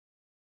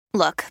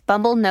Look,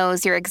 Bumble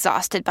knows you're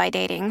exhausted by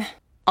dating.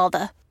 All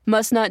the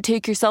must not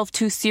take yourself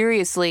too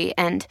seriously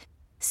and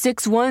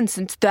 6'1"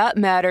 since that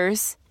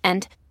matters.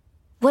 And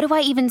what do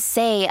I even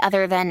say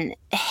other than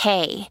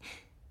hey?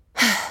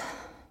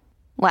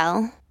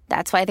 Well,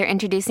 that's why they're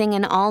introducing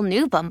an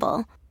all-new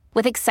Bumble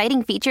with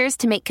exciting features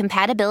to make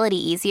compatibility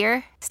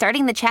easier,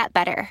 starting the chat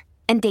better,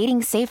 and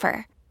dating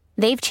safer.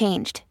 They've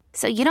changed,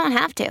 so you don't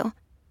have to.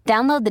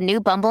 Download the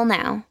new Bumble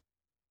now.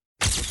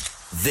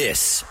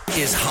 This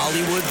is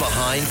Hollywood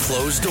Behind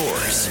Closed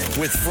Doors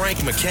with Frank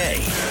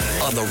McKay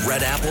on the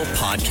Red Apple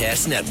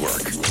Podcast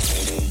Network.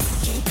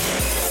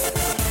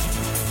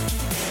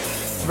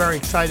 Very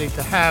exciting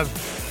to have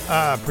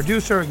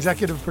producer,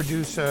 executive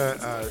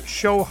producer,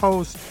 show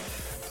host,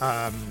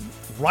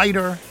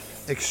 writer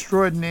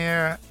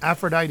extraordinaire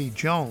Aphrodite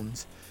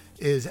Jones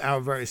is our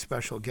very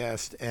special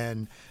guest,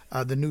 and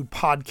the new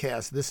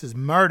podcast, This is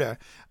Murder,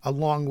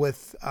 along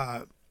with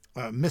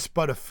Miss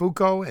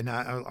Buttafuoco, and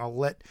I'll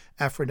let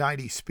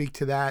Aphrodite speak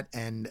to that,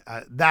 and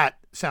that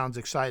sounds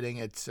exciting.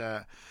 It's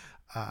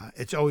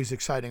always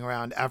exciting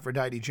around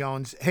Aphrodite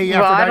Jones. Hey,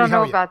 Aphrodite, well, I don't know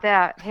how are you? about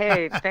that.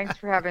 Hey, thanks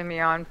for having me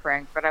on,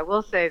 Frank. But I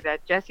will say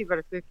that Jessie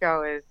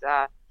Buttafuoco is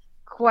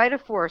quite a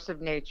force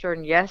of nature,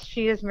 and yes,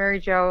 she is Mary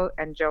Jo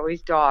and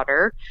Joey's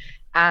daughter.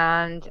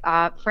 And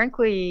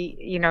frankly,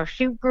 you know,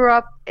 she grew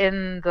up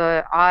in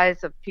the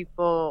eyes of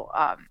people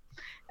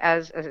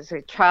as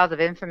a child of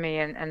infamy,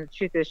 and the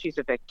truth is she's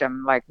a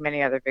victim, like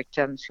many other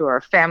victims who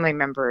are family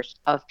members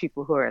of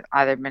people who are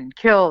either been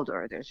killed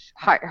or there's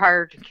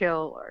hired to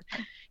kill, or,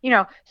 you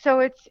know,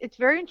 so it's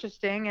very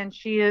interesting. And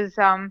she is,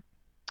 I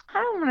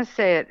don't want to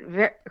say it,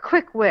 very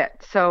quick wit.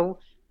 So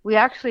we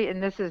actually,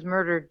 in This is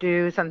Murder,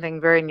 do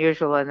something very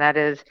unusual, and that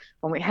is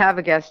when we have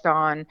a guest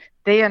on,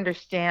 they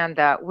understand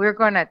that we're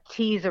going to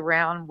tease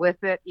around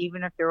with it,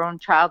 even if their own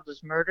child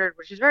was murdered,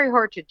 which is very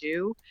hard to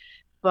do.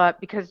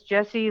 But because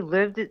Jessie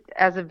lived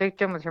as a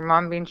victim with her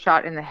mom being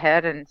shot in the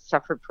head and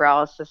suffered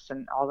paralysis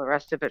and all the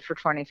rest of it for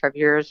 25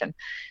 years, and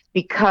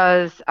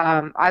because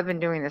I've been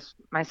doing this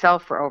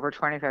myself for over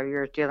 25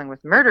 years, dealing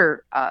with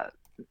murder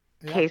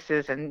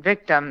cases and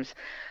victims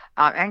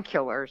and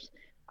killers,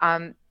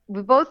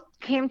 we both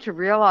came to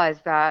realize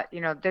that, you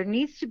know, there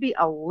needs to be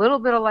a little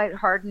bit of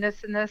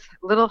lightheartedness in this,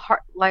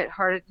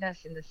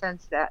 lightheartedness in the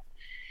sense that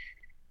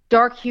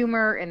dark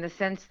humor, in the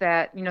sense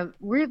that, you know,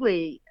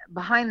 really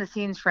behind the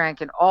scenes,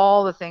 Frank, and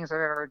all the things I've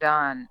ever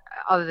done,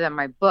 other than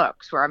my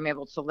books where I'm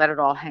able to let it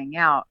all hang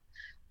out,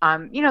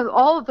 you know,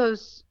 all of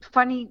those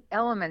funny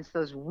elements,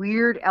 those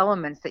weird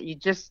elements that you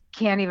just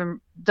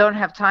don't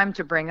have time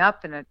to bring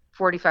up in a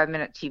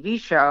 45-minute TV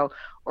show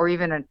or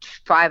even a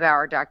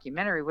 5-hour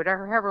documentary,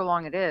 however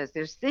long it is.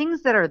 There's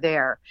things that are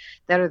there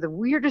that are the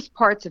weirdest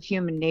parts of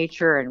human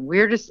nature and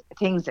weirdest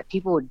things that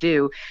people would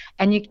do,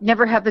 and you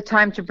never have the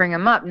time to bring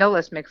them up, no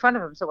less make fun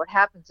of them. So what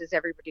happens is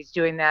everybody's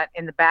doing that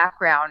in the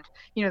background.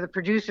 You know, the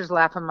producers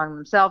laugh among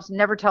themselves,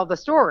 never tell the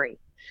story.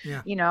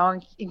 Yeah. You know,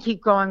 and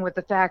keep going with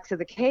the facts of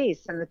the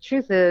case. And the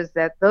truth is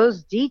that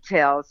those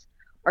details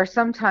are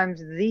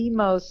sometimes the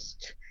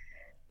most,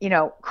 you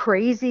know,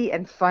 crazy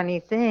and funny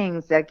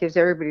things that gives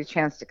everybody a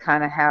chance to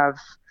kind of have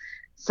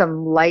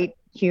some light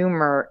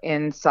humor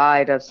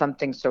inside of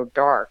something so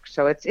dark.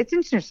 So it's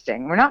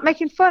interesting. We're not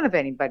making fun of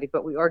anybody,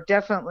 but we are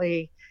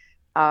definitely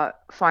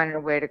finding a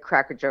way to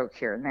crack a joke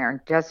here and there. And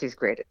Jessie's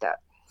great at that.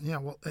 Yeah,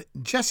 well,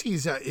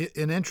 Jessie's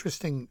an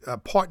interesting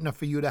partner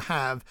for you to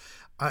have.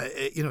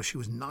 You know, she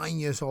was 9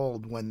 years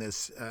old when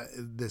this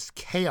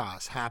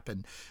chaos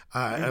happened.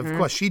 Of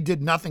course, she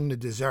did nothing to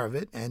deserve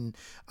it, and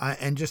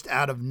just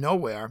out of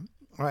nowhere,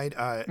 right?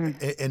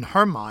 In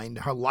her mind,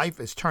 her life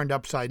is turned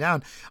upside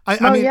down.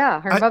 I mean,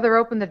 yeah, her mother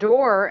opened the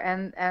door,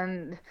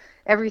 and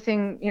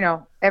everything, you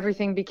know,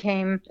 everything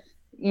became,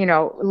 you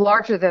know,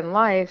 larger than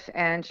life.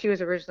 And she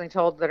was originally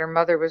told that her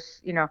mother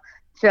was, you know,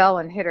 fell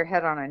and hit her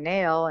head on a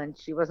nail, and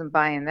she wasn't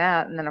buying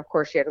that. And then, of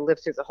course, she had to live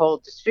through the whole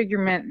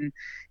disfigurement and,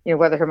 you know,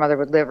 whether her mother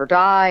would live or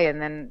die. And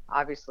then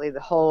obviously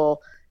the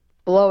whole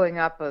blowing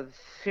up of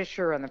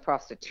Fisher and the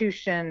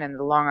prostitution and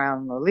the Long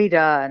Island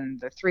Lolita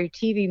and the 3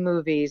 TV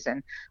movies,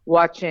 and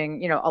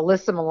watching, you know,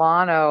 Alyssa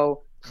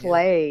Milano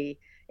play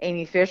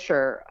Amy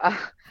Fisher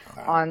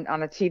on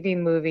a TV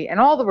movie, and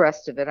all the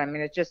rest of it. I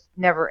mean, it just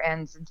never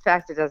ends. In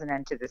fact, it doesn't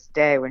end to this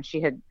day. When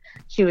she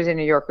was in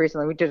New York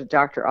recently, we did a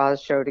Dr.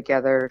 Oz show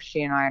together,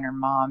 she and I and her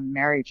mom,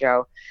 Mary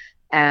Jo,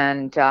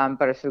 and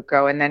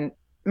Buttafuoco. And then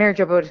Mary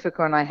Jo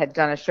Buttafuoco and I had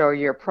done a show a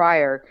year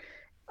prior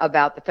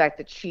about the fact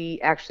that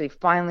she actually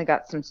finally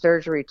got some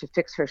surgery to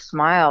fix her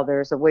smile.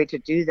 There's a way to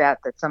do that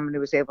someone who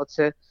was able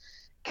to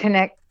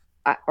connect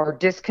or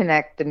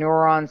disconnect the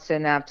neuron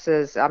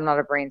synapses. I'm not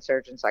a brain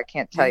surgeon, so I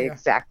can't tell you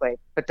exactly,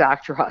 but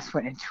Dr. Ross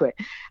went into it.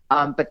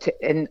 But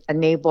to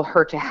enable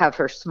her to have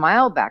her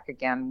smile back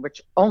again,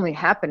 which only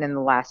happened in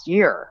the last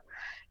year.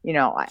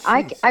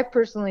 I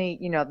personally,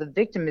 the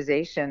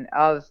victimization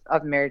of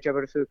Mary Jo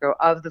Buttafuoco,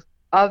 of the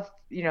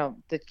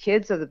the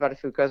kids of the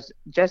Buttafuoco's,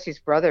 Jesse's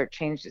brother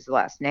changed his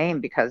last name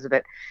because of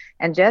it.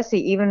 And Jesse,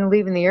 even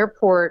leaving the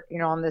airport,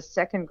 on this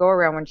second go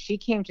around, when she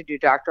came to do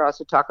Dr. Oz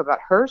to talk about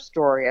her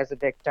story as a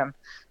victim,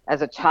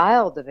 as a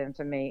child of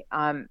infamy,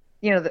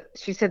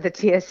 she said the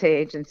TSA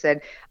agent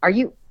said, "Are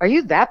you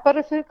that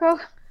Buttafuoco?"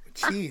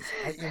 Jeez,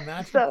 you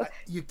imagine So,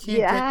 you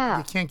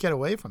can't get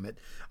away from it.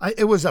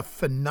 It was a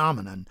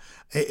phenomenon.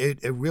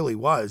 It really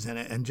was,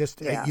 and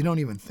just you don't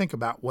even think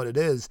about what it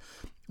is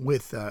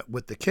with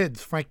the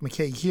kids. Frank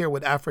McKay here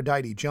with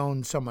Aphrodite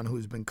Jones, someone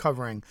who's been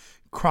covering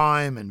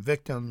crime and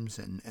victims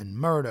and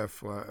murder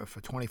for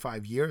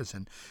 25 years,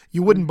 and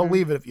you wouldn't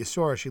believe it if you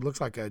saw her. She looks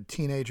like a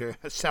teenager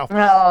herself.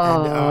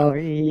 Oh,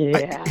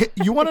 yeah.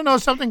 You want to know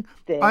something?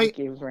 Thank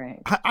you,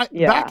 Frank.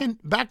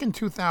 Back in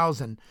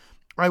 2000.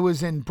 I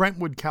was in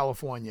Brentwood,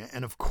 California,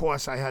 and of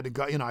course I had to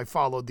go. I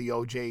followed the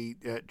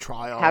OJ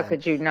trial. How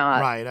could you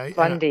not? Right,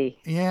 Bundy.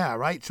 Yeah,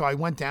 right. So I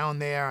went down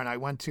there, and I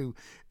went to,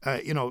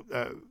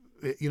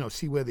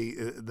 see where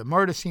the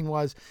murder scene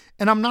was,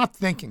 and I'm not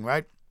thinking,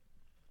 right.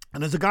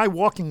 And there's a guy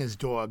walking his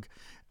dog,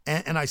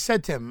 and I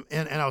said to him,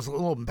 and I was a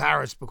little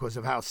embarrassed because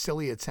of how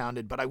silly it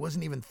sounded, but I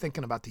wasn't even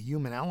thinking about the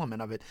human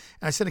element of it.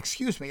 And I said,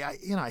 "Excuse me,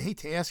 I hate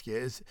to ask you,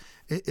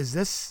 is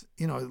this,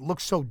 it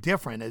looks so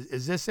different.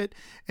 Is this it?"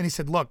 And he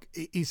said, "Look,"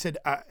 he said,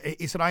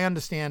 "I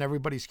understand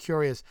everybody's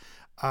curious.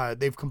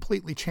 They've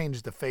completely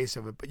changed the face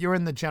of it, but you're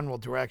in the general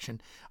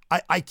direction.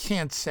 I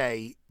can't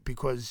say."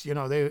 Because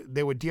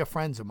they were dear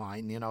friends of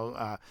mine,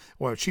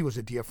 or she was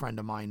a dear friend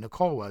of mine,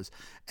 Nicole was,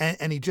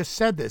 and he just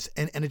said this,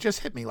 and it just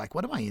hit me like,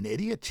 what am I, an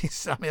idiot?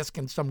 Jeez, I'm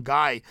asking some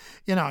guy,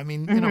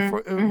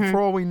 for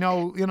all we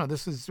know,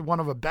 this is one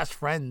of her best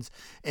friends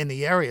in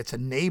the area. It's a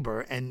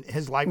neighbor, and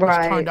his life was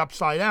turned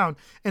upside down,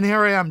 and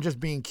here I am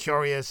just being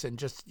curious and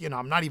just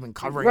I'm not even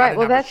covering. Right.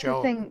 Well, that's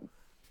the thing.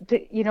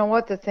 You know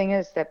what the thing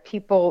is, that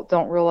people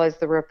don't realize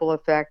the ripple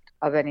effect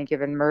of any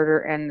given murder.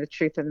 And the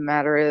truth of the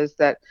matter is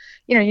that,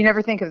 you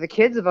never think of the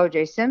kids of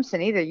O.J.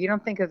 Simpson either. You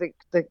don't think of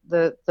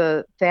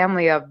the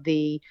family of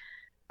the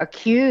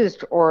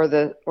accused or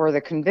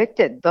the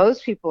convicted.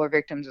 Those people are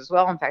victims as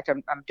well. In fact,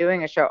 I'm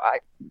doing a show. I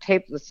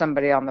taped with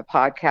somebody on the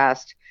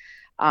podcast.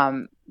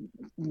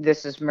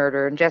 This is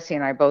Murder, and Jesse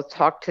and I both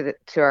talked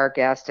to our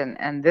guest,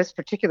 and this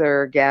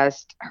particular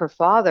guest, her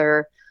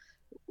father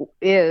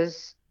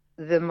is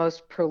the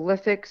most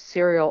prolific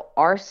serial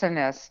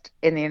arsonist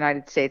in the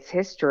United States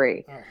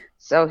history. Oh.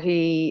 So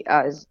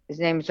his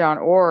name is John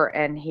Orr,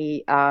 and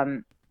he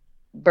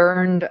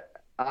burned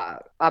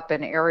up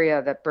an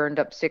area that burned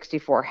up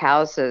 64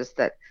 houses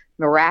that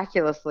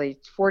miraculously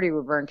 40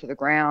 were burned to the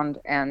ground,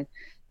 and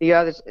the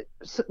others,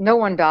 no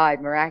one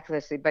died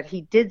miraculously, but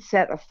he did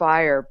set a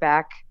fire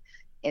back.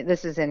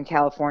 This is in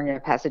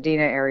California,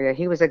 Pasadena area.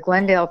 He was a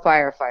Glendale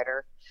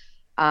firefighter.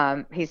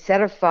 He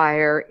set a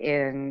fire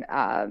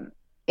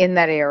in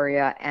that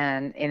area,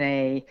 and in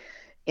a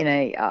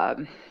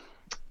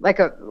like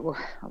I want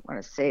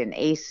to say an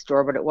Ace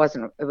store, but it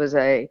wasn't. It was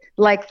a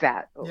like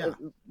that. Yeah.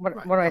 What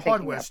am I thinking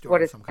hardware of? Store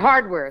What is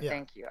hardware? Yeah.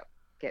 Thank you.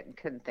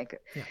 Couldn't think of.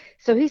 Yeah.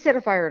 So he set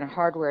a fire in a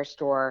hardware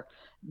store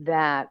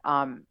that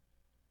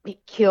he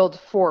killed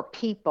 4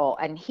 people,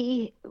 and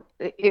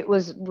it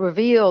was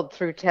revealed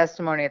through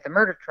testimony at the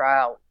murder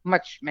trial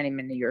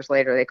many years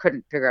later. They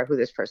couldn't figure out who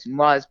this person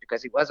was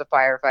because he was a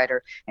firefighter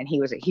and he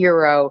was a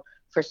hero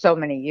for so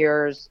many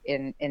years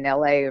in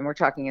LA, and we're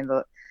talking in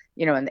the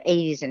in the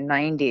 80s and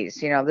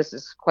 90s. This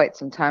is quite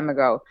some time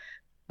ago.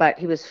 But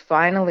he was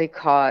finally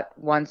caught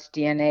once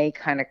DNA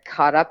kind of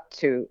caught up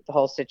to the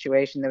whole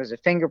situation. There was a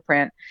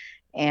fingerprint,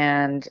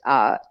 and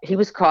he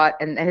was caught,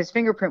 and his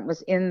fingerprint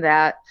was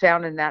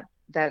found in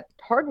that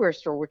hardware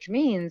store, which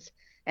means,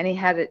 and he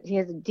has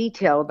a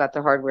detail about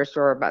the hardware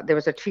store about there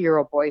was a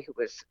 2-year-old boy who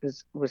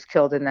was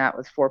killed in that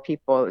with 4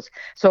 people.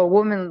 So a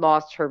woman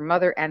lost her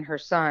mother and her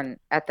son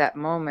at that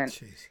moment.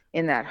 Jeez.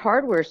 In that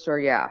hardware store.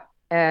 Yeah.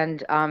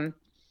 And,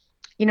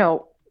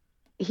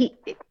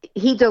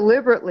 he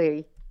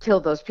deliberately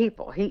killed those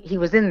people. He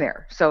was in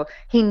there. So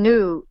he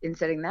knew in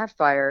setting that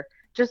fire,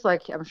 just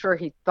like I'm sure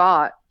he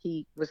thought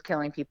he was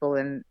killing people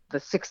in the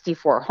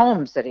 64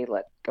 homes that he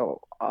let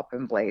go up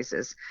in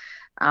blazes.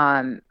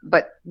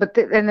 But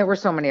there were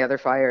so many other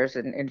fires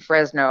in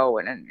Fresno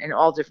and in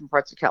all different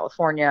parts of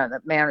California. And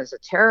that man is a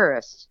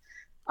terrorist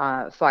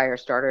fire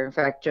starter. In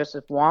fact,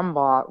 Joseph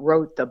Wambaugh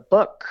wrote the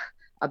book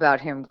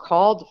about him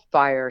called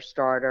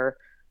Firestarter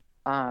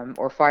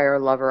or Fire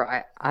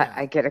Lover.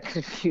 I get it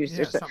confused.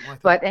 Yeah, something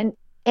like that. But in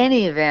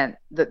any event,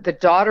 the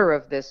daughter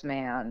of this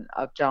man,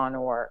 of John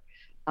Orr,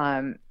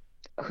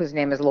 whose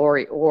name is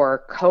Lori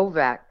Orr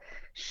Kovac,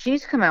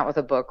 she's come out with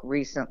a book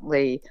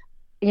recently,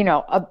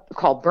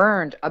 called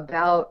Burned,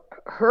 about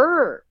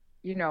her,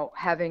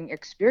 having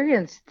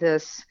experienced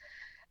this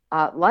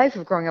life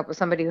of growing up with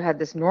somebody who had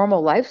this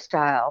normal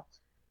lifestyle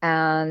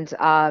and,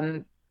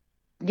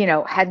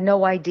 had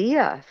no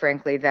idea,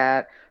 frankly,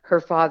 that her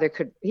father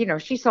could,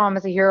 she saw him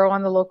as a hero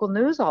on the local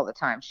news all the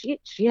time.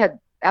 She had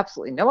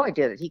absolutely no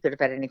idea that he could have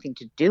had anything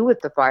to do with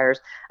the fires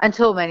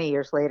until many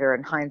years later,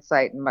 in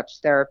hindsight and much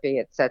therapy,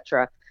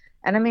 etc.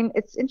 And I mean,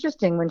 it's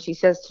interesting when she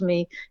says to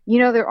me, you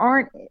know, there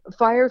aren't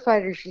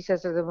firefighters, she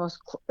says, are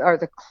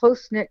the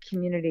close-knit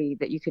community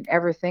that you can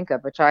ever think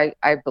of, which I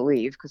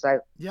believe, because I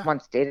Yeah.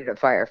 once dated a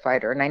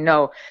firefighter, and I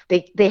know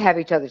they have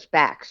each other's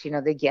backs, you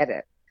know, they get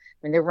it. I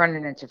mean, they're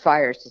running into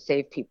fires to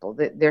save people.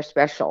 They're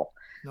special,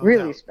 No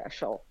really doubt.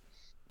 special.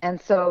 And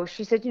so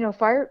she said, you know,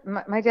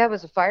 my dad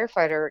was a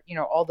firefighter, you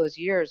know, all those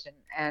years.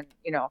 And,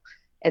 you know,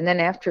 and then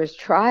after his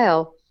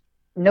trial,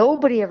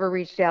 nobody ever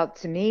reached out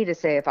to me to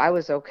say if I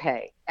was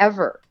okay,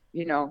 ever.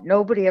 You know,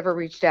 nobody ever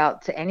reached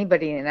out to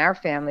anybody in our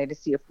family to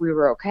see if we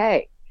were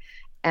okay,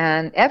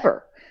 and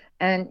ever.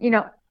 And, you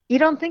know, you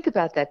don't think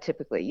about that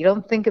typically. You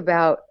don't think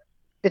about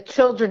the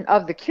children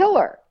of the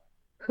killer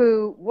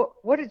who,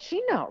 what did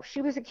she know?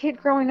 She was a kid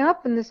growing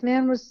up, and this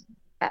man was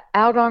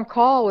out on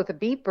call with a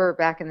beeper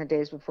back in the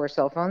days before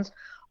cell phones,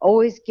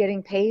 always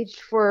getting paged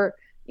for,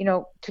 you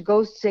know, to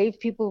go save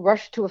people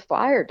rushed to a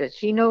fire. Did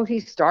she know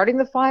he's starting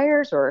the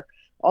fires, or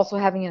also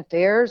having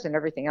affairs and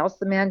everything else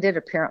the man did?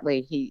 Apparently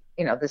he,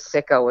 you know, this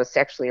sicko was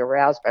sexually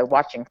aroused by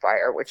watching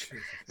fire, which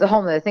is a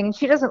whole other thing. And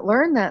she doesn't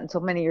learn that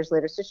until many years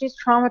later. So she's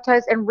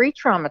traumatized and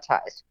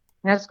re-traumatized,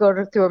 and has to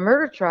go through a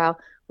murder trial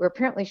where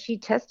apparently she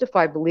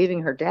testified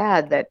believing her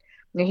dad that,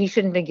 you know, he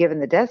shouldn't have been given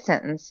the death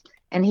sentence.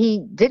 And he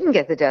didn't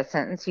get the death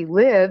sentence. He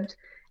lived.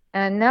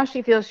 And now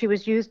she feels she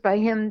was used by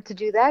him to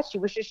do that. She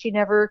wishes she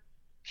never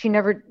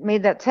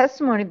made that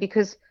testimony,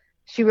 because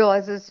she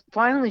realizes,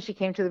 finally she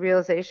came to the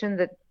realization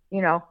that,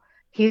 you know,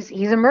 he's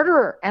a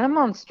murderer and a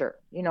monster.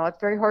 You know, it's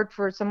very hard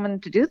for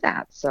someone to do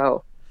that.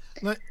 So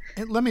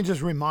let me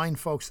just remind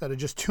folks that are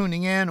just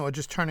tuning in or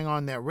just turning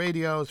on their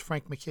radios.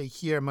 Frank McKay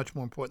here. Much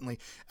more importantly,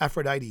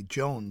 Aphrodite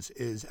Jones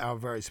is our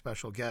very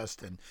special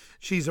guest, and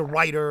she's a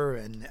writer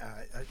and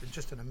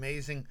just an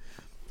amazing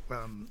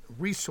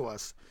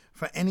resource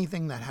for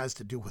anything that has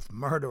to do with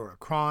murder or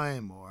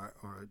crime, or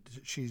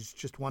she's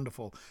just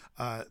wonderful.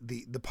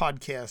 The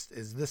podcast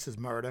is This Is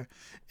Murder,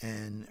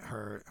 and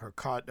her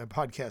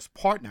podcast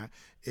partner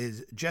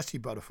is Jesse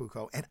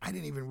Buttafuoco, and I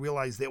didn't even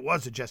realize there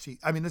was a Jesse.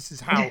 I mean, this is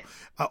how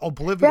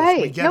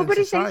oblivious we get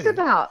nobody in society. Thinks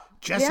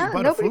about Jesse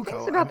Buttafuoco. Nobody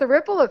thinks about the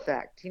ripple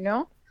effect, you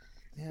know.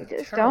 Yeah, they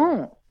just terrible.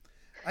 don't.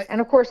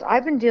 And of course,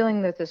 I've been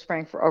dealing with this,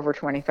 Frank, for over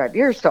 25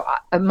 years. So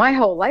my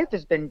whole life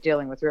has been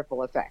dealing with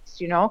ripple effects.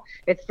 You know,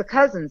 it's the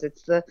cousins,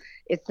 it's the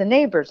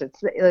neighbors,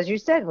 as you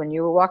said, when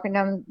you were walking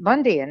down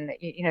Bundy, and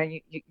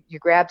you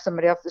grab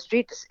somebody off the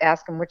street to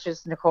ask them which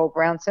is Nicole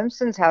Brown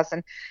Simpson's house,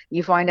 and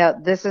you find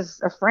out this is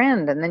a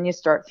friend, and then you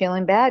start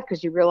feeling bad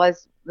because you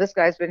realize this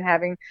guy's been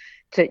having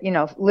to, you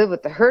know, live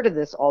with the hurt of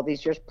this all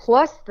these years,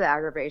 plus the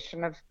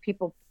aggravation of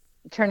people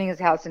turning his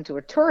house into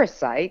a tourist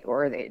site,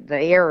 or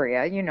the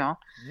area, you know,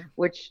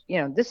 which, you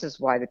know, this is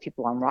why the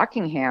people on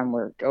Rockingham,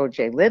 where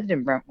OJ lived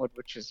in Brentwood,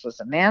 which was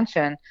a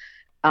mansion,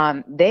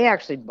 they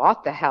actually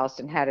bought the house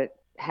and had it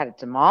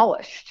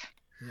demolished.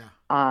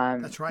 Yeah,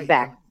 that's right.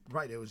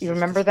 Right, it was. You just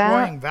remember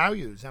destroying that?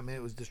 values. I mean,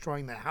 it was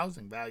destroying the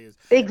housing values.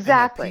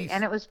 Exactly,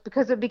 and it was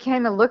because it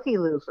became a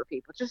looky-loo for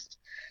people. Just,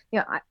 you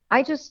know,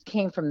 I just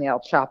came from the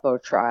El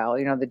Chapo trial.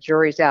 You know, the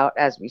jury's out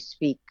as we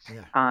speak.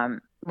 Yeah.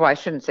 Well, I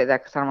shouldn't say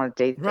that because I don't want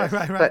to date this.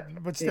 Right.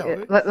 But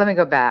still. Let me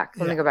go back.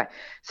 Let me go back.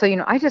 So, you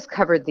know, I just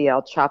covered the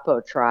El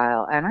Chapo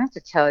trial, and I have to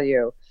tell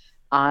you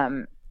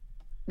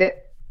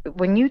that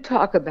when you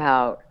talk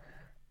about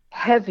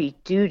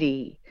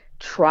heavy-duty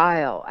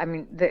trial, I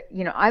mean,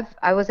 you know,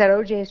 I was at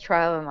OJ's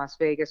trial in Las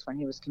Vegas when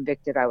he was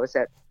convicted. I was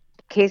at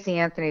Casey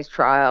Anthony's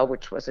trial,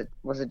 which was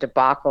a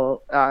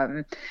debacle,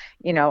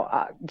 you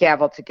know,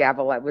 gavel to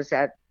gavel. I was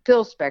at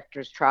Phil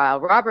Spector's trial,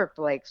 Robert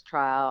Blake's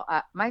trial,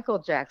 Michael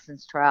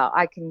Jackson's trial.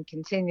 I can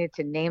continue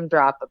to name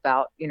drop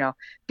about, you know,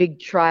 big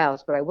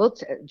trials, but I will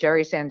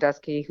Jerry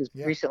Sandusky, who's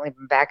recently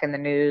been back in the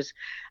news.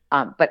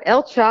 But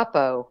El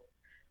Chapo,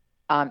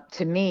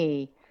 to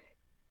me,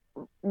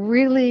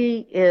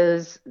 really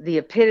is the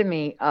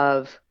epitome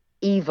of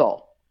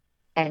evil,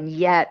 and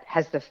yet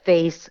has the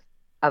face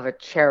of a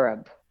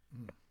cherub.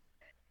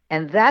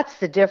 And that's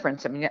the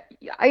difference. I mean,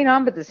 you know,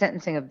 I'm at the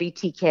sentencing of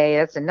BTK.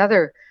 That's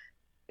another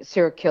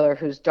serial killer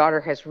whose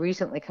daughter has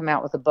recently come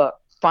out with a book,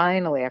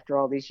 finally, after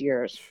all these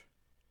years,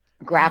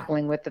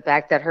 grappling with the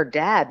fact that her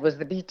dad was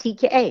the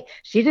BTK.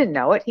 She didn't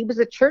know it. He was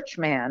a church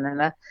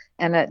man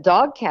and a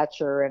dog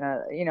catcher,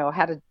 and you know,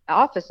 had an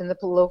office in the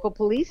local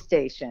police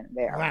station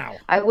there. Wow.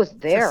 I was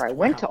there. I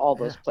went to all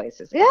those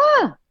places.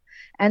 Yeah.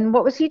 And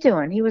what was he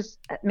doing? He was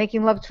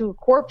making love to a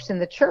corpse in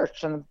the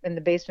church in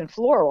the basement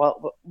floor,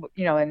 while,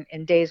 you know,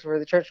 in days where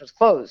the church was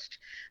closed.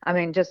 I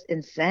mean, just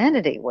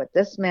insanity what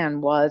this man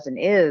was and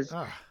is.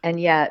 And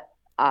yet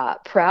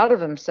proud of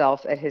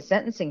himself at his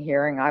sentencing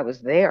hearing. I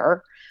was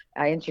there.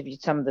 I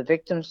interviewed some of the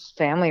victims'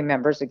 family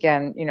members.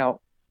 Again, you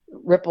know,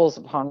 ripples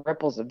upon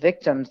ripples of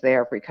victims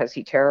there, because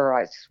he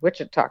terrorized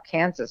Wichita,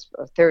 Kansas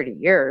for 30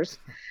 years.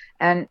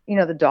 And, you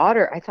know, the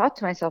daughter, I thought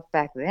to myself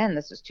back then,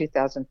 this was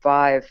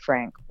 2005,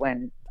 Frank,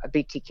 when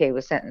BTK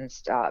was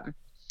sentenced.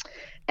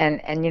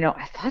 And, you know,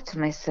 I thought to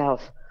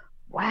myself,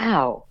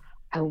 wow,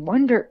 I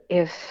wonder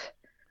if,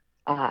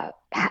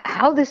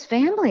 how this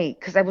family,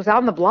 because I was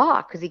on the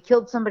block, because he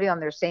killed somebody on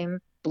their same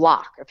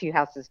block, a few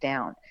houses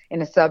down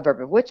in a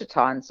suburb of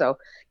Wichita. And so,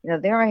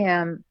 there I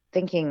am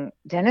thinking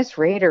Dennis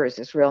Rader is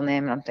his real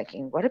name. And I'm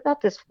thinking, what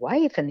about this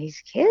wife and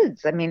these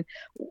kids? I mean,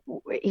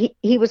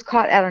 he was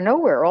caught out of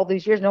nowhere all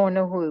these years. No one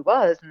knew who he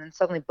was. And then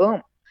suddenly,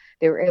 boom,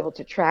 they were able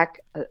to track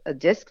a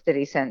disc that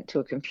he sent to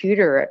a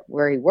computer at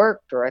where he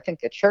worked, or I think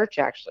the church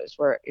actually is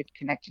where it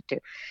connected to.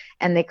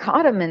 And they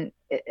caught him, and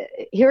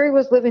here he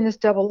was living this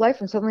double life.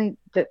 And suddenly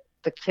the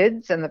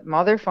kids and the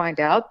mother find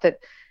out that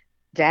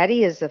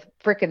Daddy is a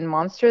freaking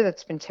monster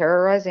that's been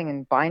terrorizing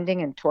and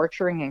binding and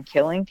torturing and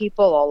killing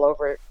people all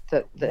over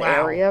the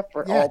area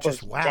for all those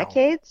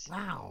decades.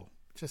 Wow.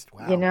 Just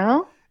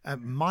wow.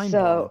 Mind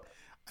blowing.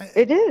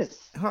 It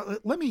is.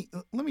 Let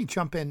me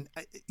jump in.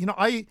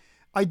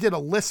 I did a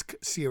Lisk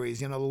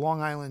series, the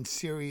Long Island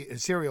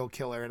serial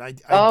killer,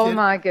 and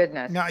my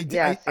goodness. No, I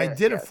did. I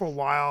did it for a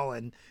while,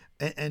 and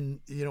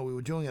we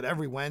were doing it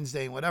every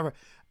Wednesday and whatever.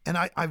 And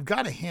I've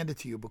got to hand it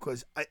to you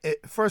because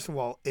first of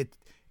all,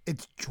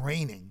 it's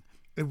draining.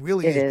 It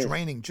really is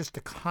draining just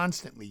to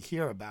constantly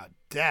hear about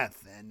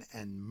death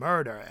and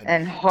murder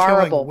and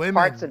horrible women.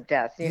 Parts of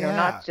death. It's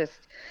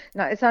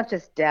not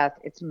just death.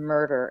 It's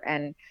murder,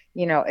 and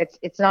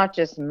it's not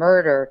just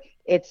murder.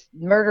 It's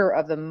murder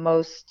of the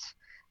most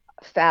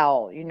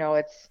foul.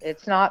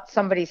 It's not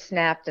somebody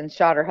snapped and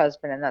shot her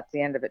husband and that's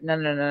the end of it.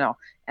 No.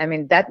 I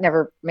mean, that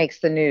never makes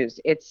the news.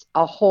 It's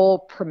a whole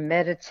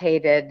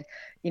premeditated,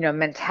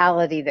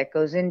 mentality that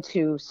goes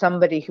into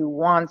somebody who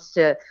wants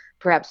to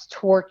perhaps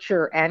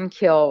torture and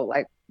kill,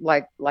 like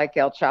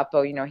El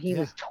Chapo. He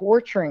was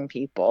torturing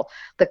people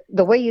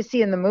the way you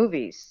see in the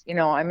movies. I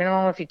don't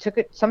know if he took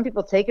it. Some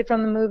people take it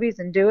from the movies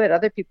and do it.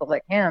 Other people,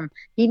 like him,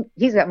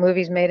 he's got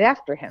movies made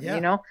after him.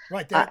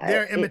 Right?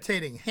 They're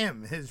imitating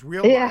him, his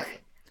real life.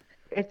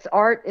 It's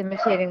art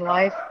imitating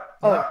life.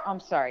 Oh, I'm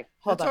sorry.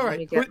 Hold on. All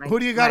right. Who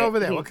do you got over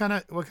there? What kind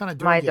of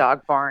dog? My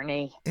dog,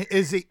 Barney.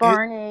 Is he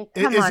Barney?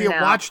 Is he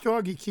a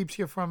watchdog? He keeps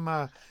you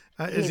from.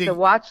 He's a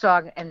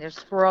watchdog, and there's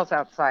squirrels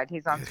outside.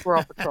 He's on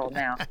squirrel patrol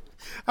now.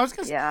 I was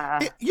going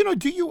to say,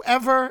 do you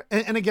ever,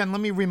 and again,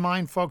 let me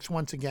remind folks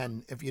once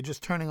again, if you're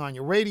just turning on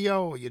your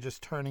radio or you're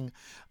just turning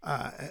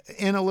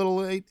in a little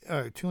late,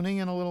 or tuning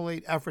in a little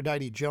late,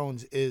 Aphrodite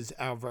Jones is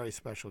our very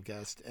special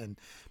guest, and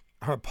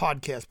her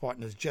podcast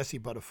partner is Jessie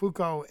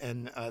Buttafuoco,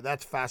 and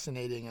that's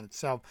fascinating in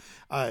itself.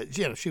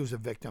 She was a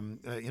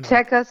victim.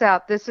 Check us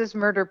out. This is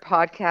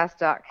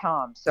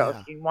murderpodcast.com. So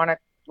if you want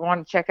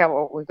to check out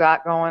what we've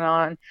got going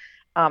on,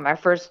 our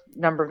first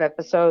number of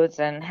episodes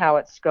and how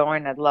it's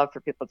going, I'd love for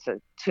people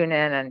to tune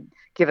in and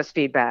give us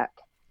feedback.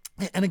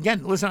 And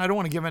again, listen, I don't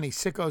want to give any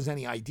sickos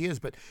any ideas,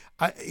 but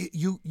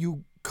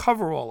you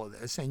cover all of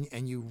this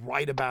and you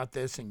write about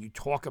this and you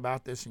talk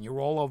about this and you're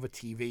all over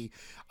TV.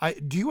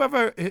 Do you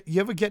ever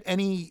get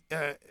any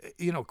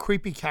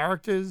creepy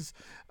characters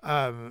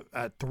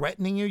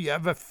threatening you? You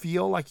ever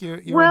feel like you're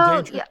in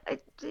danger?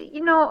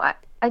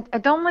 I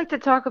don't like to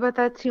talk about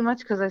that too much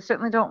because I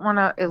certainly don't want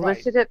to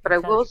elicit it, but I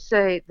will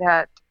say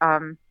that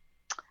I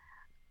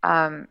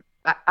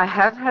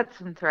have had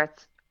some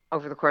threats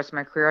over the course of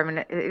my career. I mean,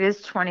 it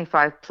is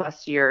 25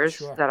 plus years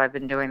that I've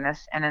been doing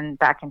this. And then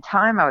back in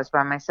time, I was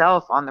by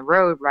myself on the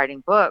road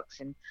writing books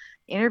and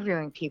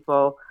interviewing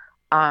people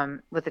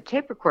with a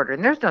tape recorder.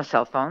 And there's no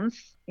cell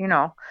phones,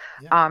 and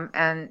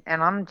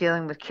I'm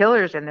dealing with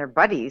killers and their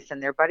buddies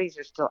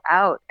are still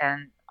out.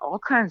 And all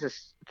kinds of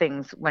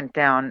things went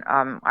down.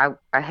 I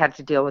had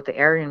to deal with the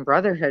Aryan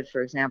Brotherhood,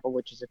 for example,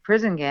 which is a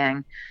prison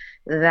gang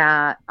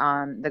that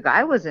the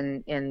guy was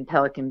in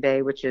Pelican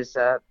Bay, which is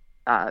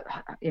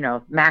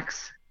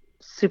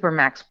super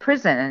max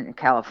prison in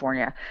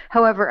California.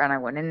 However, and I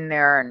went in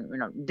there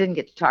and didn't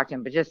get to talk to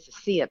him, but just to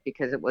see it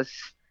because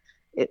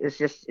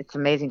it's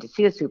amazing to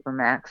see a super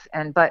max.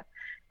 But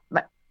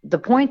the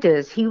point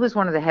is, he was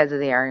one of the heads of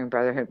the Aryan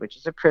Brotherhood, which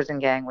is a prison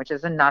gang, which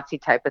is a Nazi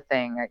type of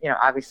thing,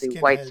 obviously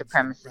white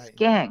supremacist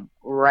gang,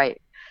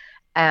 right?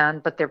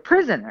 But they're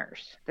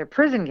prisoners. They're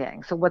prison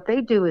gangs. So what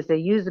they do is they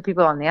use the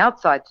people on the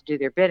outside to do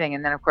their bidding.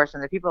 And then, of course,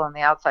 when the people on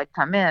the outside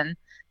come in,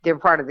 they're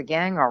part of the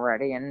gang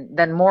already. And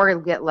then more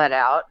will get let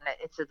out. And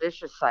it's a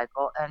vicious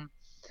cycle.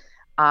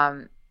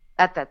 And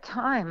at that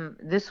time,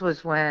 this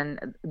was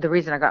when the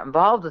reason I got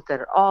involved with it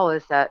at all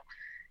is that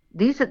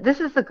this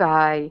is the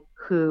guy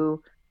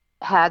who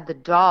had the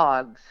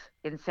dogs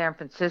in San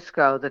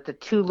Francisco that the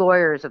two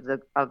lawyers of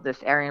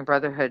this Aryan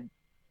Brotherhood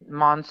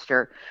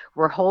monster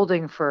were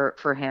holding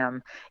for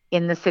him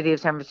in the city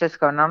of San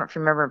Francisco. And I don't know if you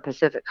remember in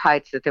Pacific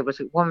Heights that there was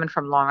a woman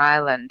from Long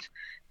Island,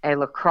 a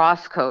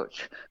lacrosse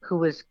coach, who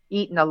was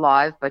eaten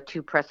alive by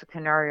two Presa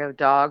Canario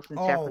dogs in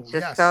San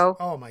Francisco. Yes.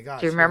 Oh my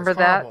gosh. Do you remember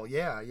that?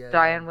 Yeah.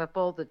 Diane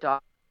Whipple, the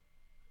dog.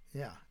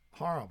 Yeah,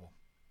 horrible.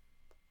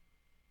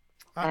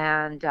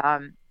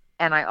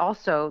 And I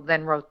also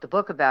then wrote the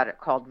book about it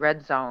called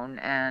Red Zone,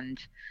 and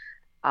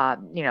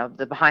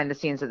the behind the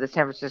scenes of the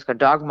San Francisco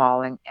dog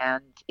mauling.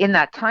 And in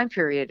that time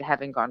period,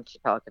 having gone to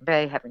Pelican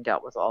Bay, having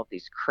dealt with all of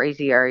these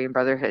crazy Aryan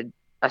Brotherhood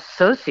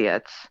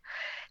associates,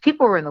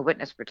 people were in the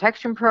witness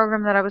protection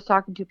program that I was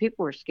talking to.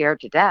 People were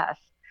scared to death.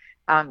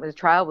 The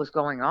trial was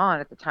going on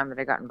at the time that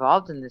I got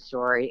involved in this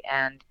story,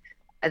 and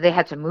they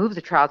had to move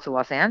the trial to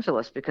Los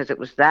Angeles because it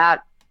was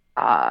that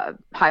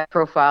high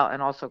profile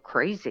and also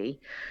crazy.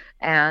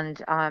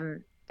 And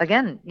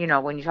again,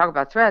 when you talk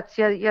about threats,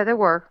 yeah, there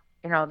were.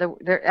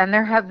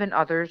 There have been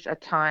others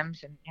at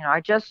times. And,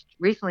 I just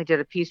recently did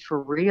a piece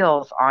for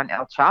Reels on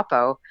El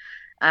Chapo.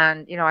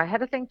 And, I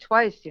had to think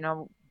twice,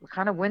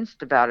 kind of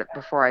winced about it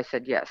before I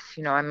said yes.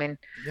 Yeah, I mean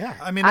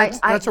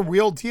that's a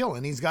real deal,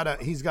 and he's got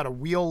a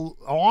real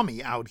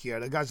army out here.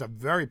 The guy's a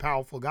very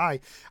powerful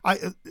guy.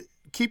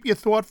 Keep your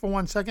thought for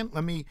 1 second.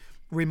 Let me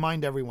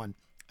remind everyone.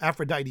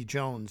 Aphrodite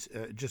Jones,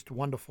 just a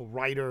wonderful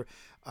writer,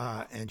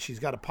 and she's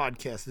got a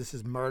podcast. This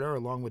is Murder,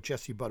 along with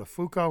Jesse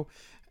Buttafuoco,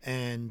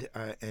 and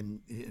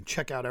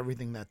check out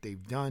everything that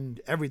they've done.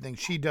 Everything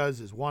she does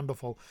is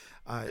wonderful.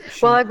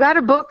 Well, I've got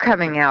a book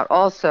coming out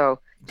also.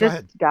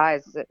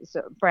 Guys,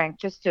 so Frank,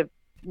 just to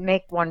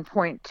make one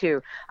point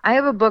too, I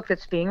have a book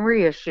that's being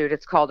reissued.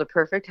 It's called A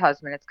Perfect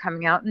Husband. It's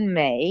coming out in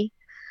May,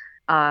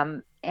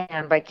 and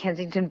by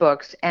Kensington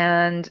Books,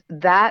 and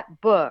that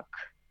book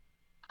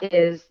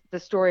is the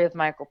story of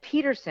Michael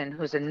Peterson,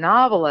 who's a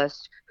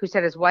novelist who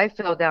said his wife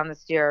fell down the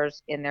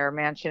stairs in their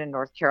mansion in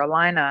North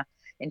Carolina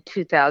in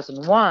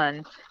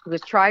 2001. He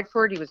was tried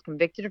for it. He was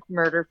convicted of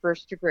murder,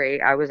 first degree.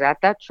 I was at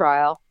that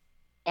trial.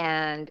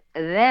 And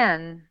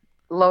then,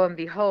 lo and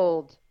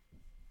behold,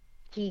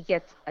 he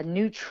gets a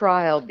new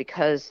trial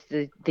because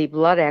the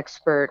blood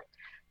expert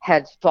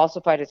had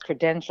falsified his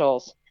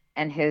credentials,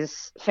 and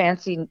his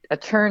fancy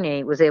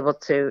attorney was able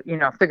to,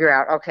 figure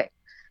out, okay,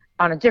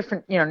 on a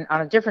different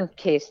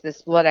case,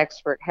 this blood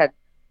expert had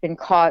been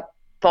caught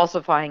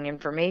falsifying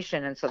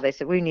information. And so they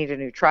said, we need a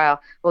new trial.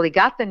 Well, he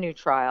got the new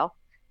trial,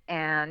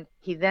 and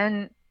they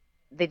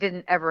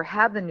didn't ever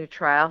have the new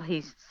trial.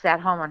 He sat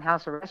home on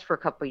house arrest for a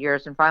couple of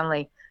years. And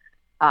finally,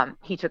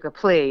 he took a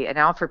plea, an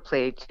Alford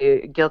plea,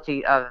 to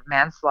guilty of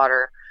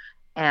manslaughter.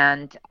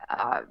 And,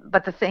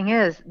 but the thing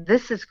is,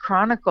 this is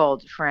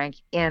chronicled, Frank,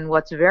 in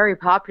what's very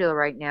popular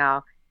right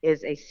now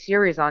is a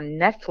series on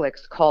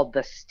Netflix called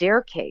The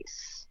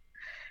Staircase.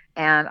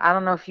 And I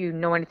don't know if you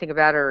know anything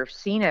about it or have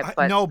seen it,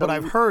 but no, but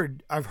I've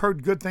heard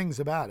good things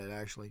about it,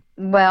 actually.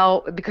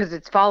 Well, because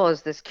it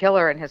follows this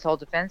killer and his whole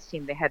defense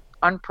team. They had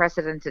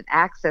unprecedented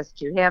access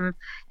to him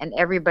and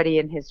everybody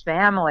in his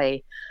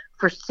family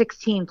for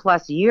 16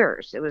 plus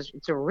years.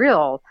 It's a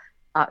real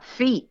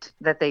feat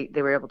that they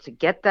were able to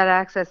get that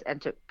access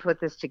and to put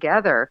this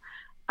together.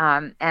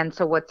 And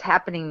so what's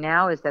happening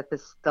now is that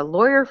the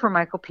lawyer for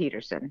Michael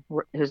Peterson,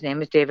 whose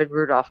name is David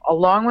Rudolph,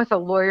 along with a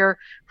lawyer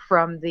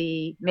from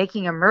the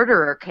Making a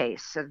Murderer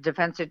case, a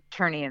defense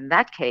attorney in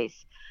that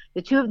case,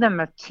 the two of them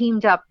have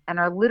teamed up and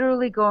are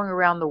literally going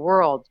around the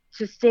world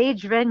to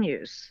stage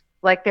venues,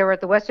 like they were at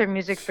the Western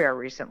Music Fair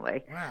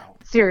recently. Wow.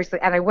 Seriously,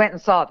 and I went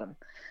and saw them.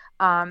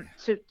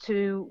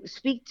 To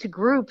speak to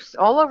groups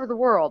all over the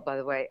world, by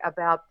the way,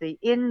 about the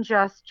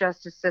unjust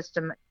justice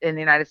system in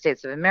the United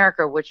States of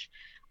America, which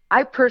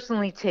I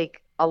personally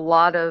take a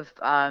lot of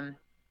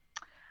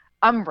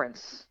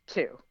umbrance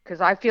to,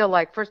 because I feel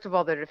like, first of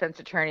all, they're defense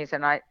attorneys,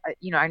 and I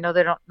know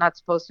they're not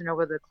supposed to know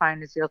whether the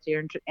client is guilty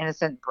or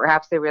innocent.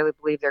 Perhaps they really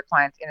believe their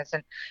client's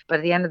innocent, but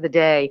at the end of the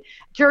day,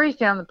 jury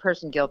found the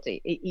person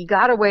guilty. He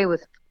got away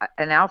with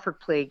an Alford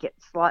plea,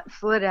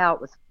 slid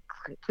out with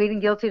pleading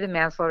guilty to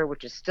manslaughter,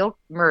 which is still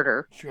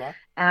murder. Sure.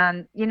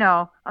 And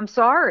I'm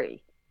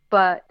sorry,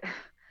 but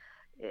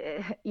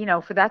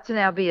for that to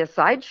now be a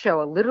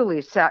sideshow, a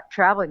literally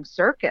traveling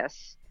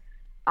circus.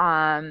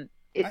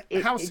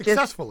 How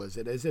successful is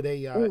it? Is it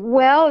a?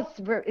 Well,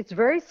 it's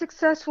very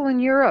successful in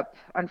Europe,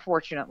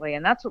 unfortunately,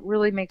 and that's what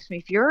really makes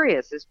me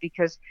furious. Is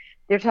because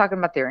they're talking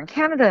about they're in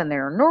Canada and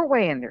they're in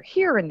Norway and they're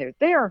here and they're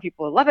there and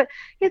people love it.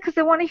 Yeah, because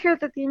they want to hear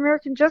that the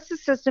American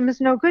justice system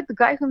is no good. The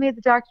guy who made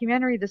the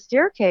documentary, The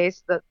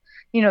Staircase,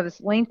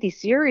 this lengthy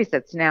series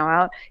that's now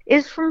out,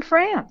 is from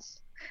France.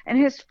 And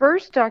his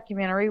first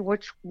documentary,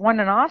 which won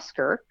an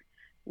Oscar,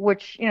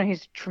 which,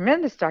 he's a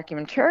tremendous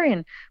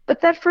documentarian,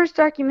 but that first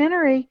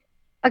documentary,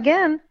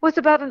 again, was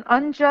about an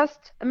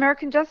unjust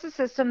American justice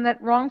system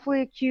that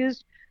wrongfully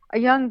accused a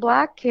young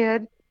black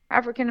kid,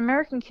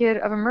 African-American kid,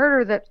 of a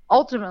murder that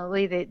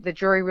ultimately the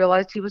jury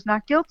realized he was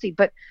not guilty.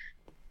 But,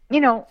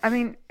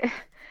 I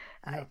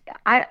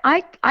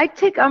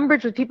take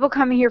umbrage with people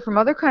coming here from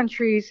other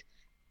countries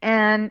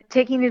and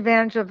taking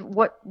advantage of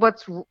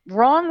what's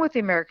wrong with the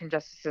American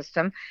justice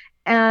system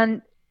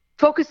and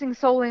focusing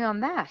solely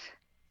on that.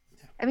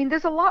 I mean,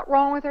 there's a lot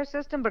wrong with our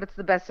system, but it's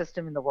the best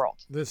system in the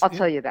world. I'll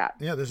tell you that.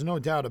 Yeah, there's no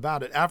doubt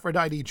about it.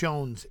 Aphrodite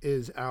Jones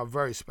is our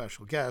very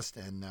special guest,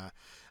 and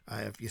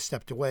if you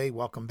stepped away,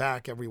 welcome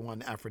back,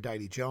 everyone.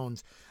 Aphrodite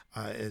Jones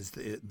is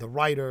the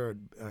writer,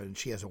 and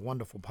she has a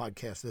wonderful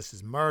podcast, This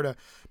is Murder.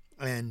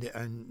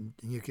 And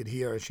you could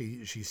hear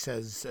she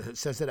says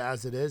it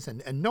as it is,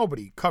 and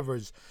nobody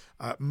covers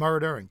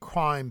murder and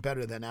crime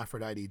better than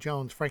Aphrodite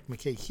Jones. Frank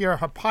McKay here.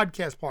 Her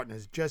podcast partner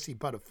is Jesse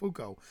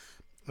Buttafuoco,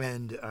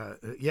 and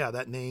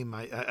that name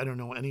I don't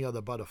know any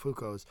other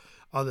Buttafuocos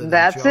other than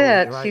that's Joey,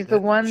 it. Right? She's the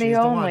one, the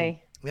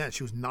only. Yeah,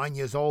 she was 9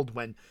 years old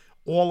when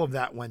all of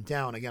that went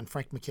down. Again,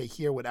 Frank McKay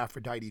here with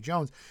Aphrodite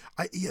Jones.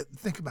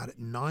 Think about it.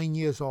 9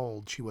 years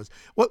old she was.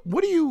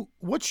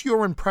 What's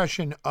your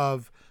impression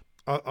of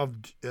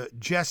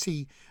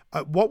Jessie?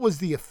 What was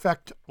the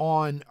effect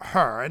on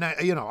her? And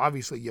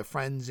obviously you're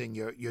friends and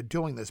you're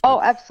doing this.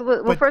 Oh,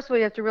 absolutely. Well, first of all,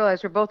 you have to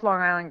realize we're both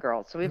Long Island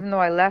girls. So even though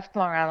I left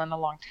Long Island a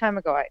long time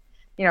ago, I,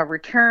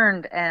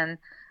 returned, and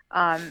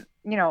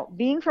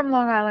being from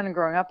Long Island and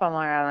growing up on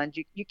Long Island,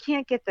 you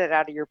can't get that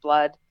out of your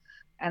blood.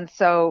 And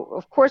so,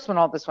 of course, when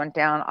all this went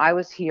down, I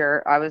was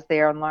here. I was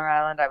there on Long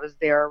Island. I was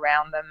there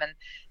around them. And,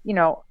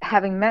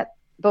 having met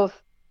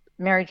both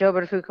Mary Jo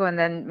Buttafuoco and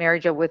then Mary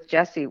Jo with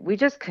Jessie, we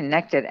just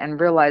connected and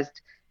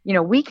realized,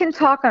 we can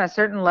talk on a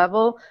certain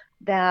level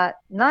that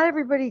not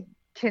everybody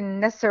can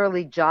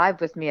necessarily jive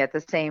with me at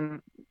the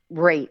same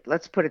rate.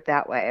 Let's put it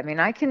that way. I mean,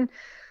 I can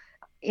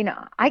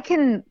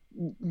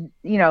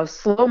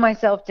slow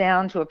myself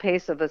down to a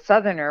pace of a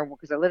Southerner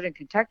because I lived in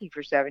Kentucky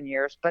for 7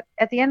 years. But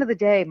at the end of the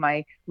day,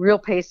 my real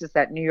pace is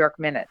that New York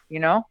minute,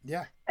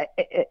 Yeah.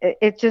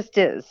 It just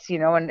is,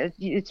 and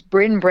it's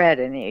inbred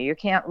in you. You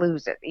can't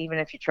lose it, even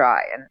if you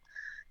try. And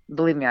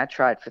believe me, I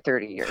tried for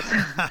 30 years.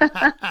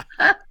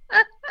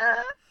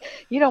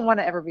 You don't want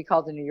to ever be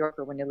called a New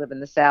Yorker when you live in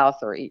the South,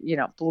 or,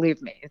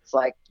 believe me, it's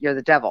like you're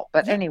the devil.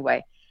 But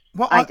anyway.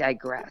 Well, I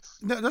digress.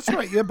 No, that's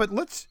right. Yeah, but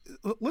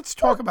let's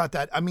talk about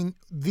that. I mean,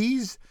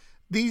 these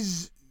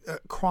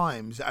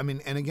crimes. I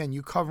mean, and again,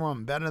 you cover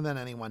them better than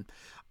anyone.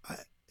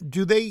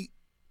 Do they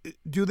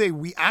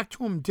react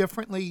to them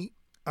differently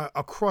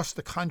across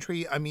the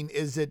country? I mean,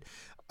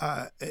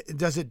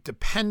 does it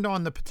depend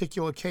on the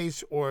particular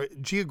case, or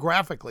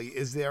geographically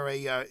is there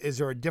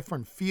a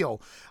different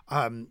feel?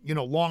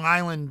 Long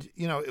Island,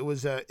 it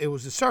was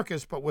a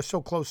circus, but we're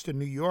so close to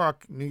New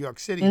York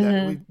City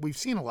that we've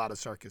seen a lot of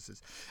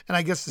circuses. And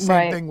I guess the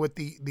same thing with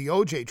the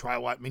OJ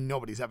trial. I mean,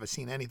 nobody's ever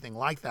seen anything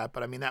like that,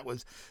 but I mean that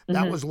was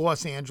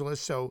Los Angeles,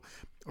 so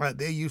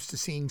they're used to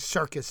seeing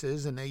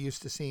circuses and they're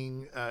used to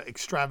seeing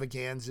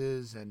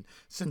extravaganzas and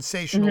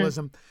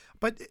sensationalism.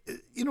 But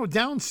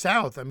down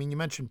south, I mean, you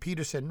mentioned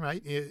Peterson,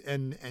 right?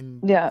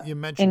 And you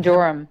mentioned in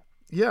Durham.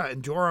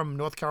 In Durham,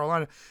 North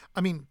Carolina.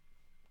 I mean,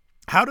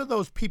 how do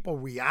those people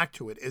react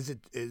to it? Is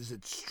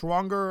it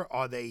stronger?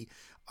 Are they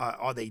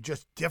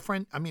just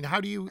different? I mean, how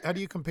do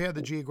you compare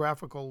the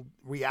geographical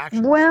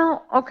reactions?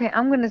 Well, okay,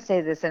 I'm going to say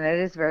this, and it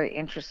is very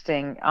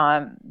interesting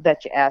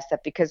that you asked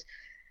that, because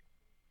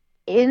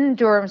in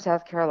Durham,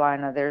 South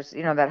Carolina, there's,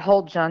 that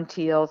whole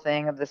genteel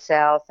thing of the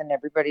South, and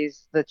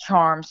everybody's the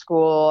charm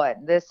school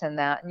and this and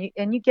that.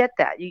 And you get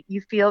that.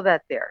 You feel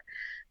that there.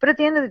 But at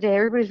the end of the day,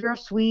 everybody's real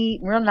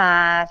sweet and real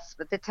nice,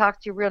 but they talk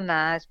to you real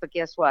nice. But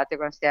guess what? They're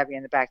going to stab you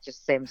in the back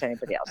just the same as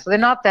anybody else. So they're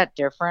not that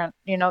different.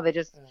 They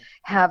just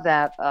have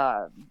that,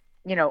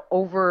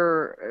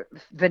 over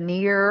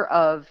veneer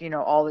of,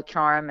 all the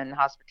charm and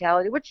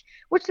hospitality, which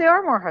they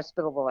are more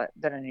hospitable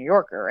than a New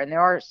Yorker, and they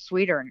are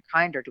sweeter and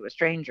kinder to a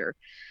stranger.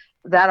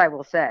 That I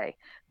will say.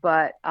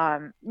 But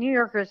New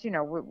Yorkers,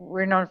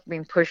 we're known for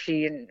being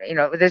pushy, and,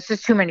 there's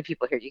just too many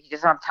people here. You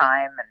just don't have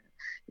time, and,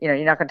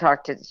 you're not going to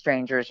talk to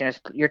strangers.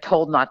 You're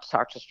told not to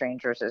talk to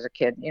strangers as a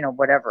kid,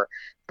 whatever.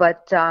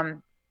 But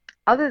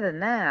other than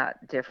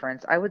that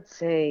difference, I would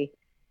say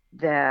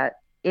that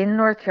in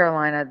North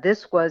Carolina,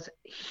 this was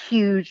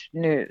huge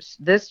news.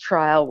 This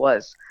trial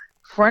was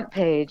front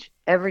page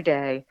every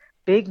day.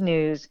 Big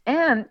news,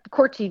 and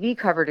Court TV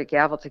covered it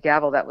gavel to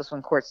gavel. That was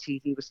when Court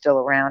TV was still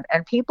around,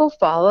 and people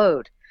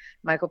followed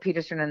Michael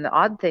Peterson. And the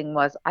odd thing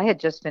was, I had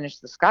just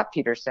finished the Scott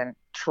Peterson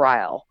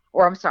trial,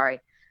 or I'm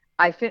sorry,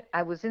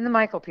 I was in the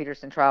Michael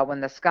Peterson trial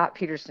when the Scott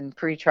Peterson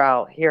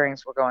pretrial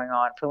hearings were going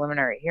on,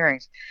 preliminary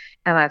hearings,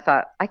 and I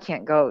thought, I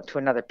can't go to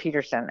another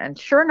Peterson. And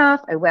sure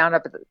enough, I wound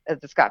up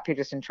at the Scott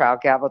Peterson trial,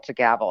 gavel to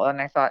gavel,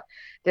 and I thought,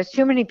 there's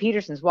too many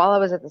Petersons. While I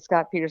was at the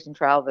Scott Peterson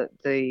trial,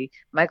 the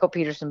Michael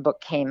Peterson book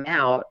came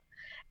out,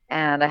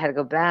 and I had to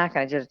go back,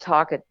 and I did a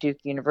talk at Duke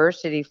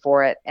University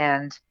for it.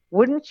 And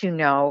wouldn't you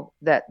know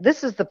that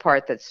this is the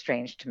part that's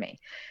strange to me.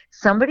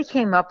 Somebody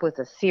came up with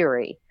a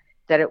theory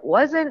that it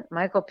wasn't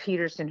Michael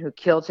Peterson who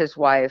killed his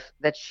wife,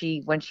 that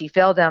when she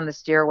fell down the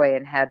stairway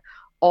and had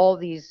all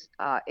these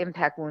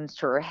impact wounds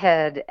to her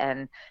head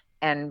and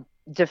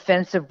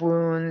defensive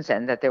wounds,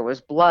 and that there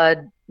was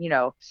blood,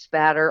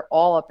 spatter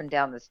all up and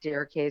down the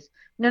staircase.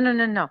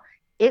 No.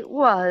 It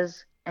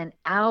was an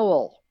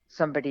owl,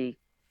 somebody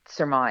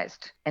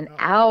surmised. An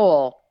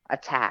owl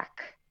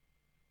attack.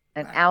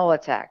 An owl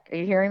attack. Are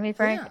you hearing me,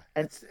 Frank?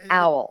 Yeah, an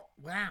owl.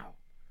 Wow.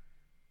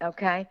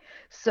 Okay.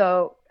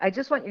 So I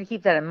just want you to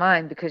keep that in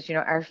mind, because,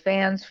 our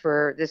fans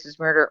for This Is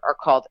Murder are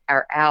called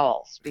our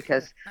owls,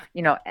 because,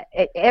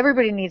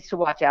 everybody needs to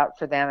watch out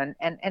for them.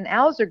 And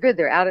owls are good.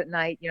 They're out at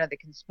night. They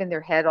can spin their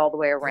head all the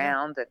way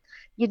around. And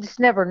you just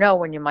never know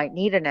when you might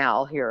need an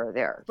owl here or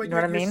there. But you know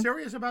what I mean? You're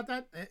serious about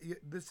that?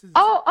 This is.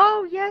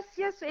 Oh, yes.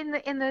 In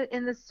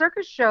the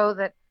circus show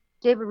that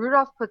David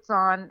Rudolph puts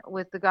on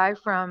with the guy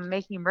from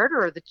Making a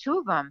Murderer, the two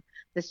of them,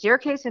 The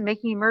Staircase and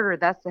Making a Murderer,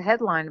 that's the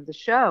headline of the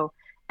show.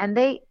 And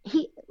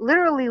he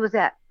literally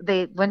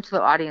they went to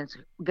the audience,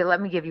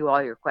 let me give you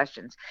all your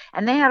questions.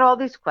 And they had all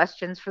these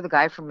questions for the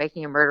guy for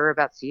Making a Murderer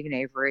about Stephen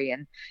Avery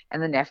and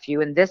the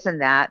nephew and this and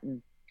that.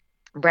 And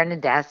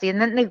Brendan Dassey, and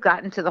then they've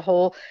gotten to the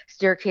whole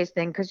staircase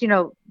thing because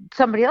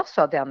somebody else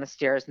fell down the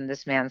stairs in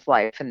this man's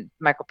life and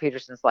Michael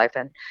Peterson's life,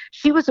 and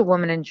she was a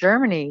woman in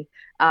Germany,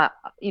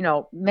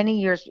 many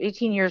years,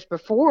 18 years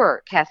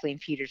before Kathleen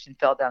Peterson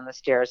fell down the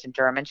stairs in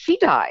Germany. She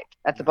died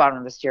at the bottom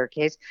of the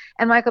staircase,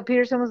 and Michael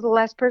Peterson was the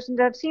last person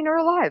to have seen her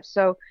alive.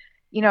 So,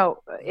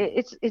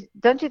 it's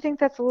don't you think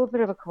that's a little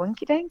bit of a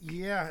coincidence?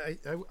 Yeah,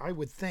 I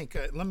would think.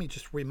 Let me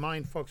just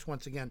remind folks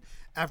once again,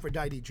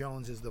 Aphrodite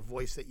Jones is the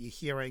voice that you're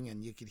hearing,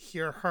 and you could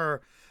hear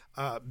her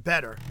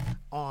better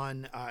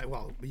on,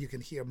 you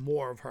can hear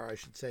more of her, I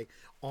should say,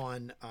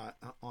 on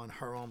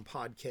her own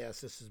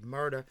podcast. This is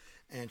Murder,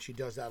 and she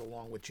does that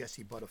along with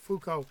Jesse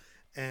Buttafuoco.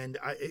 And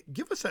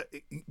give us a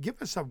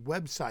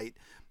website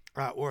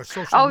or a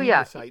social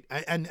media site.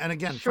 And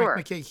again, sure.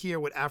 Frank McKay here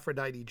with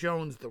Aphrodite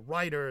Jones, the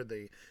writer,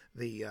 the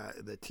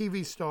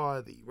TV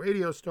star, the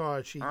radio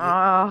star. She is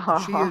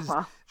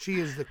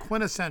the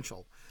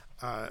quintessential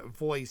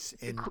voice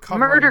in covering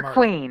murder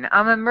queen.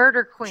 I'm a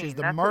murder queen. She's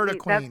the murder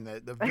queen,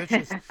 the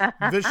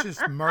vicious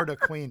murder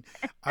queen.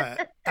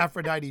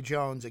 Aphrodite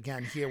Jones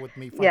again here with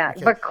me. Frank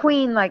McKay. But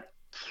queen like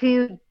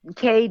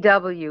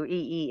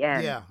QKWEEN.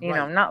 Yeah,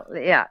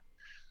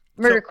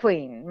 Murder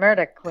queen.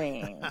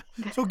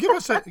 So give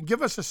us a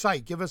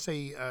site. Give us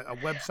a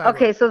website.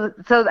 Okay, so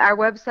our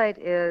website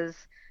is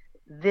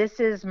This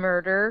Is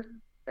Murder,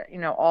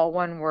 all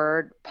one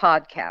word,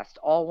 podcast,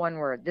 all one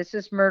word. This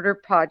is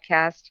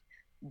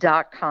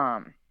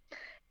murderpodcast.com.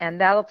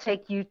 And that'll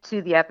take you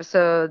to the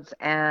episodes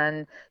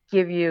and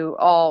give you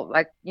all,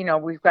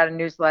 we've got a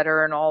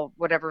newsletter and all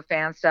whatever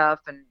fan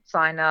stuff and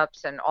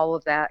sign-ups and all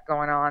of that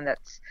going on.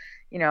 That's,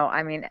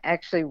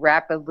 actually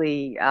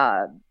rapidly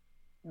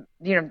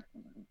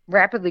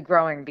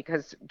growing,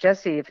 because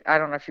Jesse, I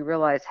don't know if you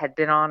realize, had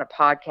been on a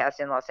podcast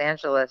in Los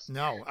Angeles.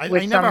 No, I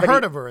never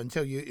heard of her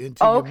until you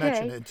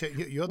mentioned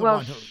it. You're the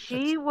one who.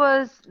 She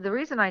was the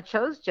reason I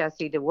chose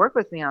Jesse to work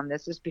with me on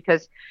this is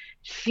because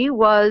she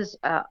was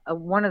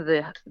one of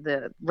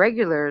the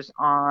regulars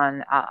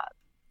on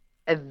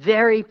a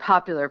very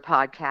popular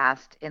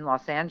podcast in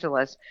Los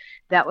Angeles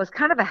that was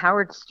kind of a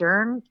Howard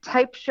Stern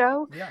type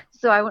show. Yeah.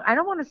 So I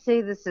don't want to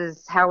say this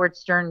is Howard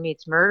Stern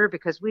meets murder,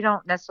 because we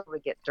don't necessarily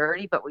get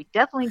dirty, but we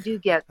definitely do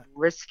get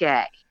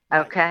risque.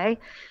 Okay.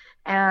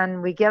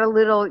 And we get a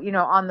little,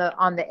 on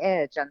the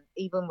edge, and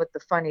even with the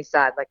funny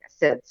side, like I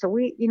said. So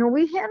we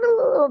handle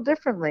it a little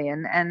differently.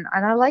 And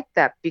I like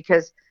that,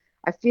 because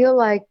I feel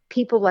like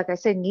people, like I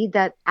say, need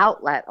that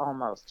outlet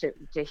almost to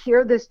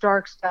hear this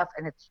dark stuff,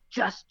 and it's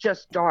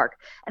just dark.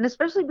 And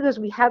especially because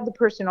we have the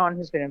person on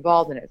who's been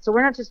involved in it. So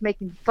we're not just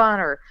making fun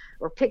or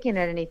picking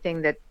at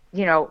anything that,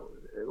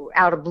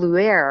 out of blue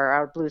air or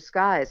out of blue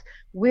skies.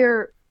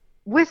 We're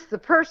with the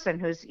person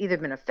who's either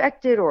been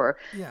affected or,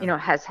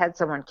 has had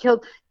someone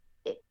killed.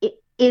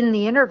 In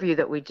the interview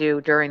that we do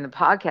during the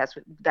podcast,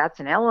 that's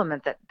an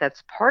element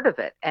that's part of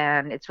it.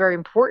 And it's very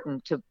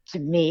important to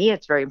me,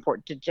 it's very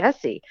important to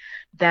Jesse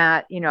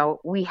that,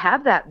 we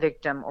have that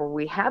victim, or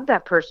we have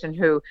that person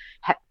who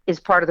is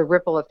part of the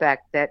ripple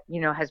effect that,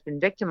 has been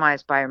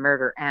victimized by a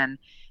murder, and,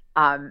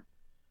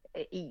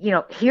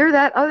 hear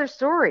that other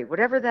story,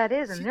 whatever that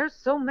is. And there's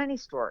so many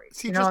stories.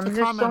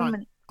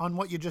 On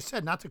what you just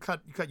said, not to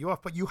cut you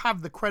off, but you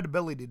have the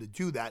credibility to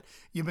do that.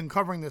 You've been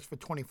covering this for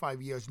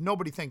 25 years.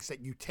 Nobody thinks that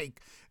you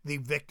take the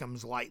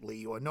victims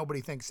lightly, or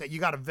nobody thinks that you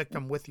got a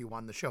victim with you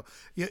on the show.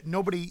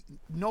 Nobody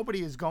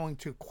is going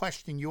to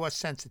question your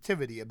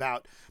sensitivity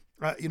about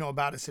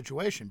a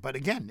situation. But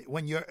again,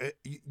 when you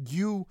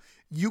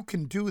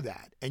can do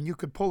that, and you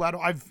could pull out.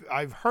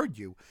 I've heard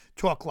you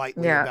talk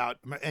lightly about,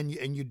 and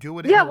you do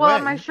it.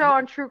 On my show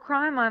on True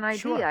Crime on ID,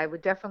 sure. I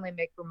would definitely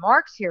make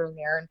remarks here and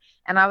there,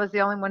 and I was the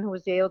only one who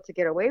was able to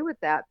get away with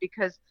that,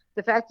 because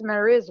the fact of the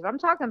matter is, if I'm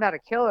talking about a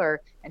killer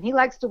and he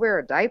likes to wear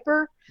a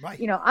diaper, right.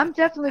 I'm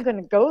definitely going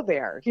to go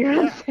there. You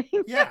know what I'm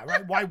saying? Yeah,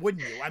 right. Why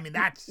wouldn't you? I mean,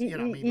 that's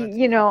and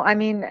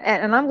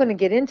I'm going to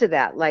get into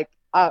that. Like,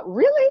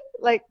 really,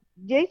 like.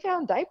 They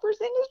found diapers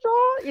in his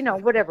drawer,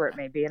 whatever it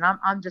may be. And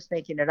I'm just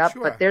making it up,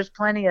 sure. But there's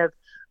plenty of,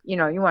 you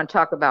want to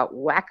talk about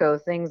wacko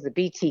things, the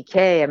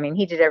BTK. I mean,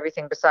 he did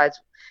everything besides,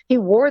 he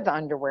wore the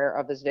underwear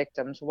of his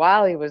victims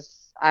while he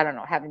was, I don't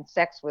know, having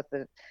sex with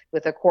a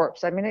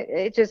corpse. I mean,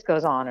 it just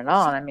goes on and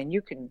on. I mean,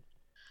 you can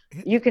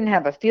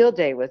have a field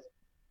day with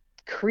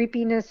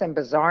creepiness and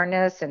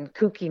bizarreness and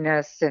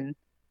kookiness and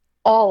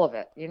all of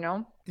it,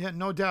 Yeah,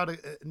 no doubt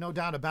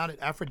about it.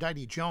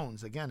 Aphrodite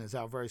Jones, again, is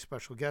our very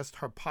special guest.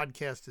 Her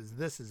podcast is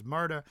This Is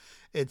Murder.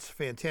 It's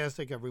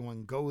fantastic.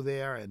 Everyone go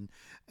there, and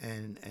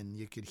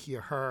you could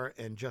hear her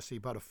and Jesse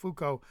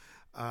Buttafuoco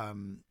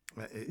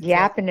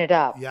yapping it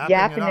up.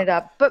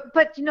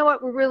 But you know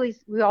what?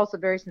 We're also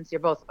very sincere,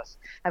 both of us.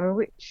 I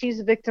mean, she's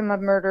a victim of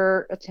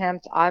murder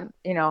attempt. I'm,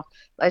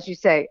 as you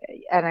say,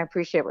 and I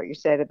appreciate what you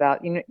said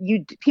about,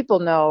 people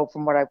know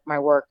from what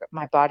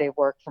my body of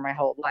work for my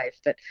whole life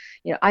that,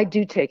 I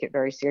do take it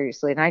very very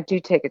seriously, and I do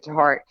take it to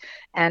heart.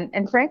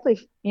 And frankly,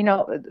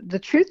 the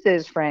truth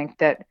is, Frank,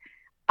 that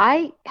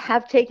I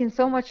have taken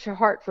so much to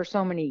heart for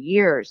so many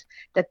years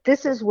that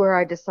this is where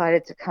I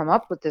decided to come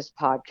up with this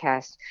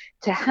podcast,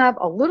 to have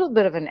a little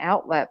bit of an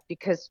outlet,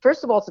 because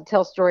first of all, to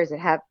tell stories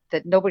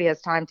that nobody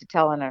has time to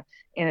tell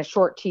in a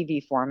short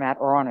TV format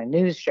or on a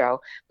news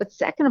show. But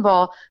second of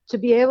all, to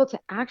be able to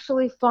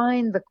actually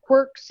find the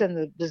quirks and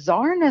the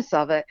bizarreness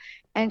of it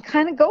and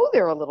kind of go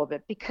there a little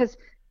bit, because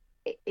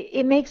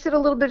it makes it a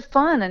little bit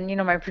fun. And,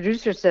 my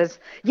producer says,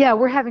 yeah,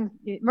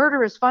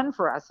 murder is fun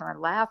for us. And I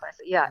laugh. I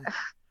say, yeah,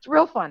 it's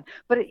real fun,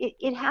 but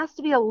it has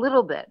to be a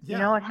little bit,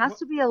 it has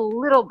to be a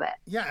little bit.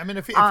 Yeah. I mean,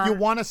 if you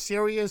want a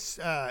serious,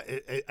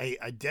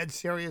 a dead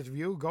serious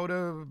view, go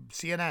to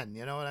CNN,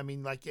 you know what I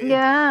mean? Like,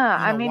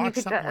 I mean, you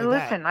could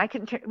listen,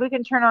 we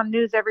can turn on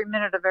news every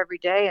minute of every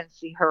day and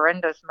see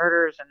horrendous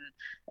murders and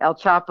El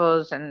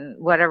Chapo's and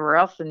whatever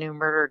else the new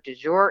murder du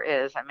jour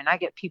is. I mean, I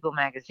get People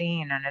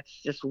magazine, and it's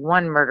just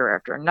one murder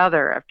after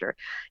another, after,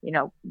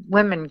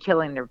 women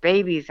killing their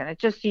babies. And it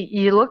just,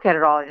 you look at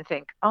it all and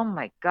think, oh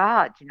my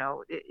God,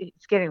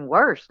 it's getting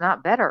worse,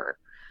 not better.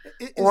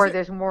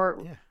 There's more.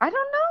 Yeah. I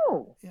don't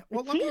know. Yeah.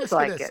 Well, let me ask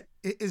you this.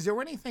 Is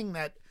there anything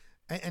that,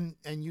 and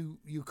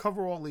you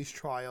cover all these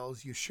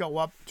trials, you show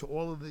up to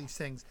all of these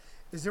things.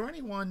 Is there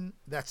anyone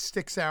that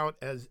sticks out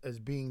as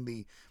being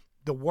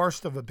the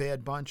worst of a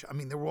bad bunch? I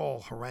mean, they're all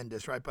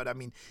horrendous, right? But I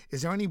mean,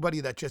 is there anybody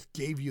that just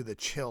gave you the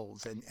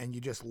chills and you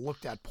just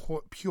looked at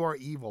pure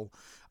evil?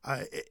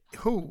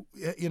 Who,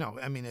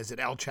 I mean, is it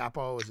El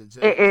Chapo? It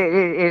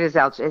is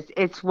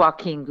it's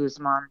Joaquin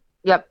Guzman.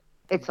 Yep.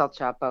 It's El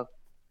Chapo.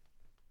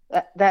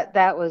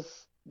 That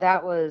was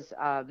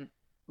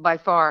by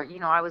far,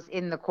 I was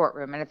in the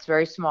courtroom, and it's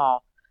very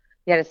small.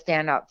 You had to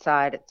stand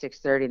outside at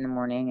 6:30 in the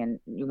morning, and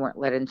you weren't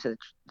let into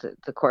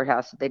the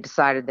courthouse. They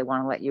decided they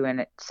want to let you in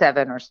at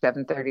 7 or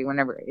 7:30,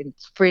 whenever.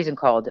 It's freezing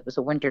cold. It was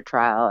a winter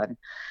trial. And,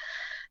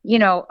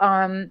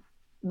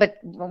 but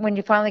when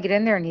you finally get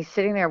in there and he's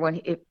sitting there,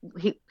 when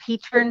he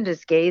turned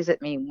his gaze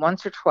at me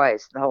once or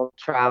twice the whole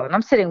trial, and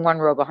I'm sitting one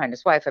row behind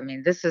his wife. I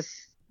mean, this is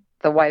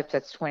the wife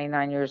that's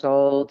 29 years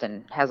old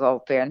and has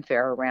all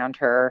fanfare around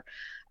her.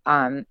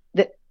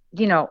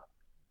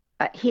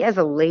 He has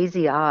a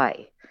lazy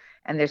eye,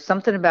 and there's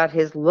something about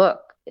his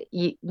look.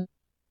 Did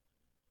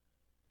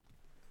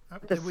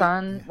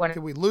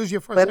we lose you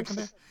for a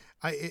second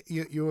there?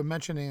 You were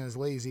mentioning his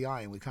lazy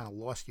eye, and we kind of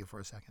lost you for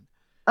a second.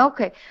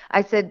 Okay.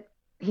 I said,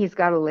 he's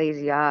got a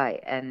lazy eye.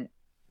 And,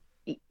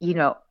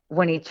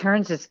 when he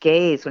turned his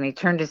gaze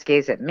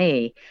at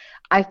me,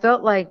 I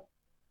felt like,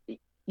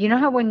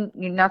 how when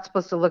you're not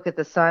supposed to look at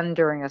the sun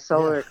during a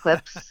solar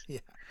eclipse? Yeah.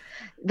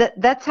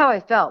 That's how I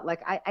felt.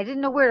 Like I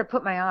didn't know where to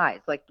put my eyes,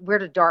 like where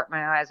to dart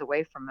my eyes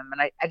away from him.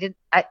 And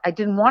I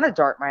didn't want to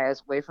dart my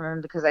eyes away from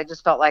him, because I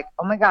just felt like,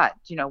 oh my God,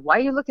 why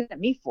are you looking at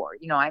me for?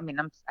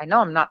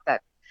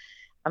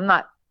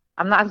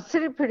 I'm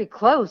sitting pretty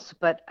close,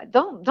 but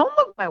don't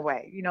look my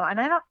way, and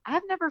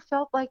I've never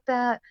felt like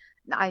that.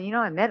 I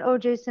met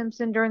O.J.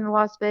 Simpson during the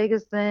Las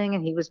Vegas thing,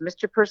 and he was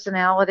Mr.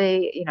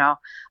 Personality.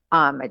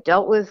 I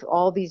dealt with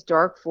all these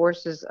dark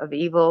forces of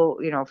evil,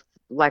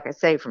 like I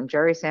say, from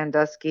Jerry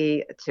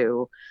Sandusky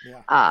to he's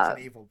an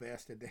evil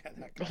bastard.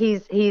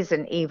 He's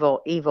an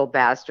evil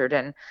bastard,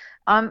 and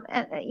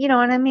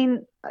I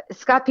mean,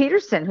 Scott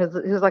Peterson,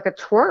 who's like a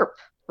twerp,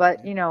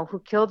 but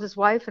who killed his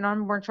wife and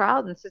unborn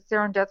child and sits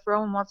there on death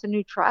row and wants a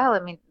new trial. I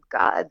mean,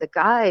 God, the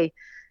guy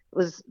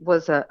was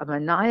a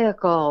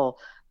maniacal,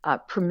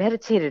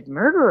 premeditated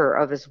murderer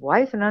of his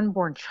wife and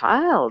unborn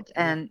child,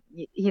 and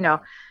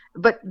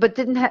but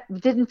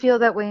didn't feel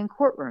that way in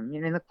courtroom.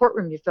 In the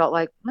courtroom, you felt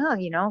like, well,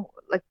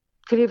 like,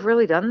 could he have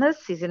really done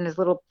this? He's in his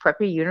little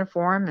preppy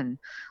uniform and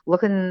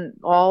looking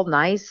all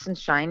nice and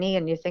shiny,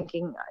 and you're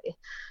thinking.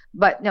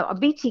 But no, a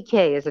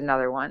BTK is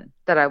another one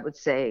that I would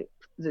say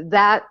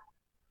that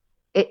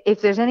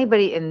if there's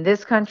anybody in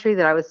this country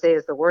that I would say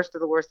is the worst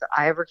of the worst that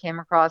I ever came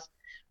across,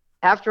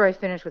 after I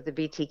finished with the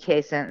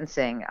BTK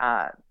sentencing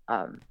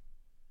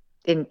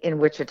in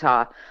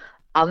Wichita,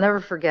 I'll never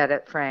forget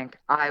it, Frank.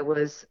 I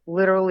was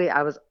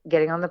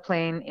getting on the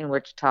plane in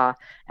Wichita,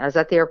 and I was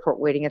at the airport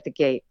waiting at the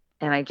gate,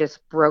 and I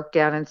just broke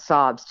down in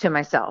sobs to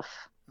myself.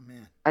 Oh,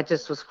 man. I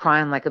just was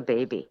crying like a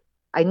baby.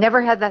 I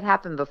never had that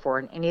happen before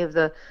in any of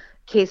the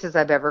cases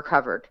I've ever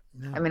covered.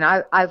 No. I mean,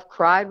 I've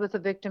cried with a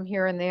victim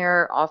here and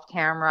there off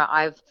camera.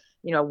 I've,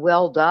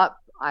 welled up.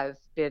 I've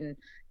been,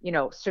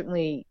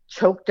 certainly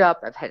choked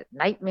up. I've had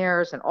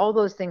nightmares and all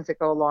those things that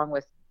go along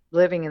with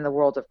living in the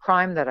world of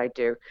crime that I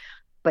do.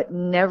 But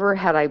never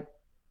had I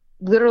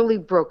literally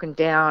broken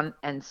down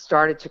and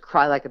started to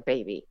cry like a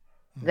baby.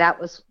 Mm.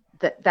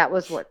 That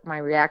was what my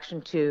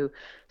reaction to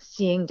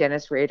seeing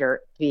Dennis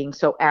Rader being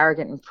so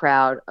arrogant and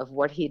proud of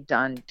what he'd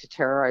done to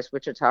terrorize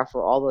Wichita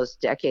for all those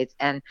decades,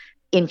 and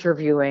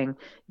interviewing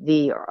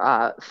the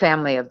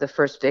family of the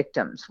first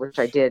victims, which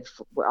I did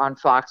on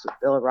Fox with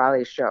Bill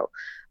O'Reilly's show,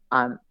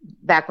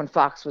 back when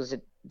Fox was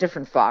a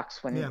different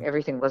Fox, when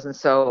everything wasn't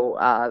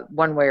so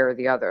one way or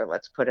the other,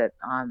 let's put it.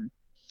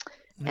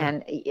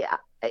 And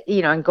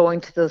and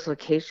going to those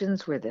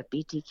locations where the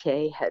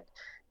BTK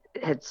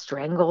had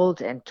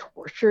strangled and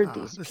tortured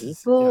these This is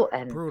people,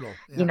 and brutal.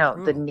 the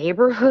Brutal.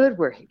 neighborhood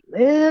where he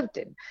lived,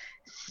 and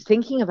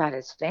thinking about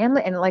his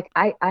family. And like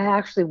I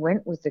actually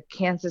went with the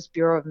Kansas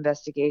Bureau of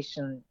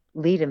Investigation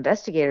lead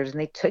investigators,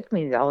 and they took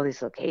me to all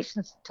these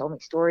locations and told me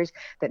stories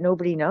that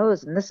nobody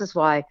knows. And this is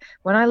why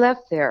when I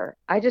left there,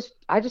 I just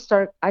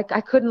started, I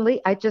couldn't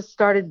leave. I just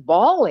started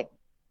bawling.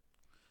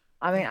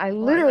 I mean, I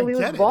literally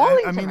was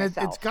bawling. I mean, to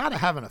myself. it's got to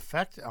have an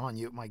effect on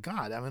you. My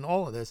God, I mean,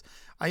 all of this.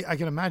 I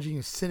can imagine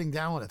you sitting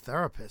down with a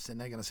therapist, and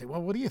they're going to say,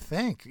 "Well, what do you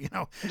think?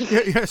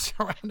 You're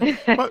surrounded.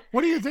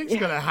 What do you think's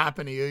going to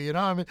happen to you?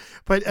 I mean,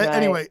 but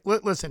anyway,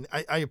 listen.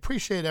 I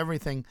appreciate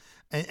everything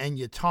and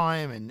your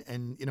time,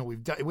 and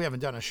we haven't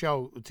done a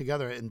show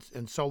together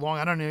in so long.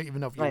 I don't even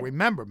know if you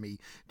remember me.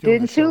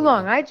 Didn't too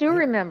long. I do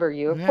remember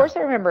you. Of course, I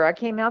remember. I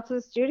came out to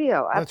the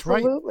studio.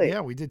 Absolutely. That's right.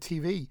 Yeah, we did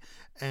TV.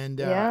 And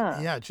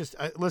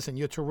listen,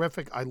 you're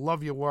terrific. I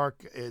love your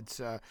work.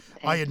 It's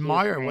I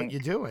admire what you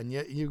do, and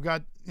you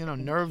got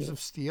nerves of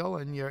steel,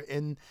 and you're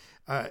in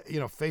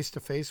face to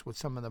face with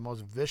some of the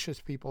most vicious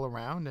people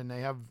around, and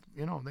they have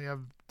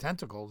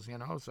tentacles.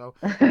 So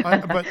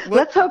but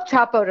let's hope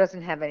Chapo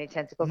doesn't have any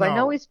tentacles. No. I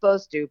know he's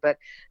supposed to, but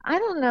I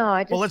don't know.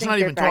 I just let's not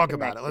even talk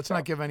about it. Let's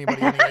not give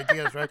anybody any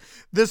ideas, right?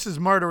 This is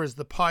Murder is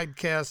the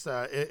podcast.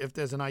 If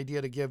there's an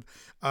idea to give,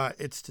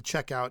 it's to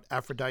check out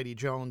Aphrodite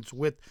Jones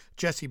with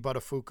Jesse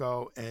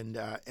Buttafuoco,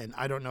 and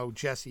I don't know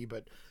Jesse,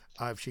 but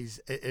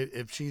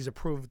if she's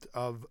approved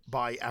of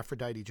by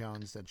Aphrodite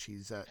Jones, then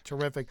she's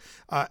terrific.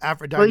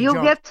 Aphrodite. Well,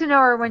 you'll get to know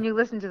her when you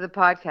listen to the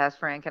podcast,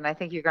 Frank, and I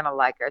think you're going to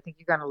like her. I think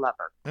you're going to love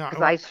her,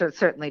 because I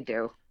certainly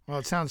do. Well,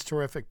 it sounds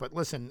terrific. But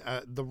listen,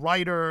 the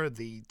writer,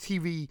 the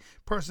TV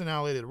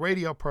personality, the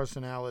radio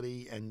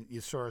personality, and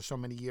you saw her so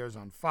many years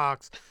on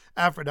Fox.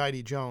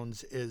 Aphrodite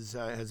Jones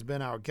has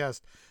been our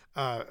guest.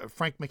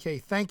 Frank MacKay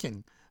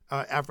thanking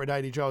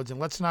Aphrodite Jones,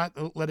 and let's not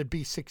let it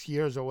be 6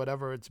 years or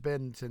whatever it's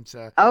been since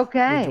we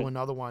do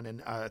another one.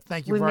 And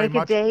thank you very much. We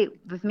make a date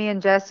with me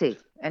and Jesse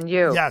and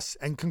you. Yes,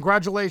 and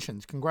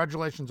congratulations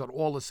on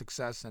all the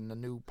success and the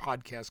new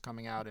podcast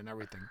coming out and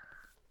everything.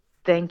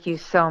 Thank you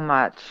so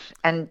much.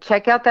 And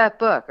check out that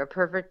book, A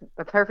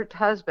Perfect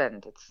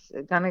Husband. It's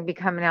going to be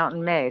coming out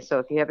in May. So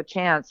if you have a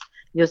chance,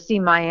 you'll see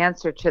my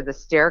answer to The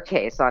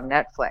Staircase on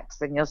Netflix,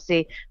 and you'll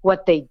see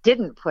what they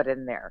didn't put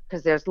in there,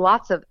 because there's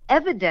lots of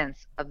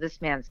evidence of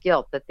this man's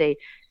guilt that they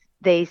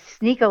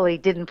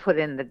sneakily didn't put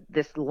in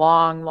this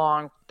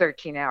long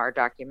 13-hour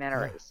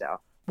documentary.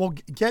 So. Well,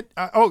 give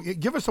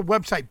us a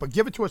website, but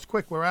give it to us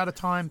quick. We're out of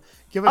time.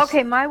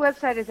 Okay, my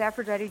website is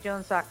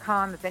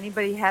AphroditeJones.com. If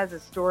anybody has a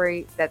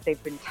story that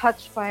they've been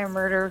touched by a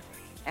murder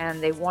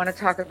and they want to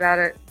talk about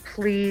it,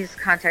 please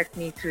contact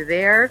me through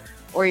there,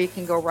 or you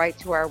can go right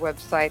to our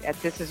website at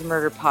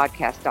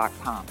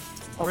thisismurderpodcast.com.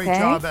 Okay? Great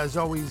job, as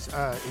always.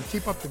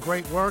 Keep up the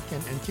great work,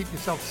 and keep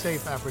yourself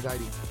safe,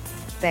 Aphrodite.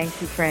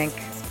 Thank you, Frank.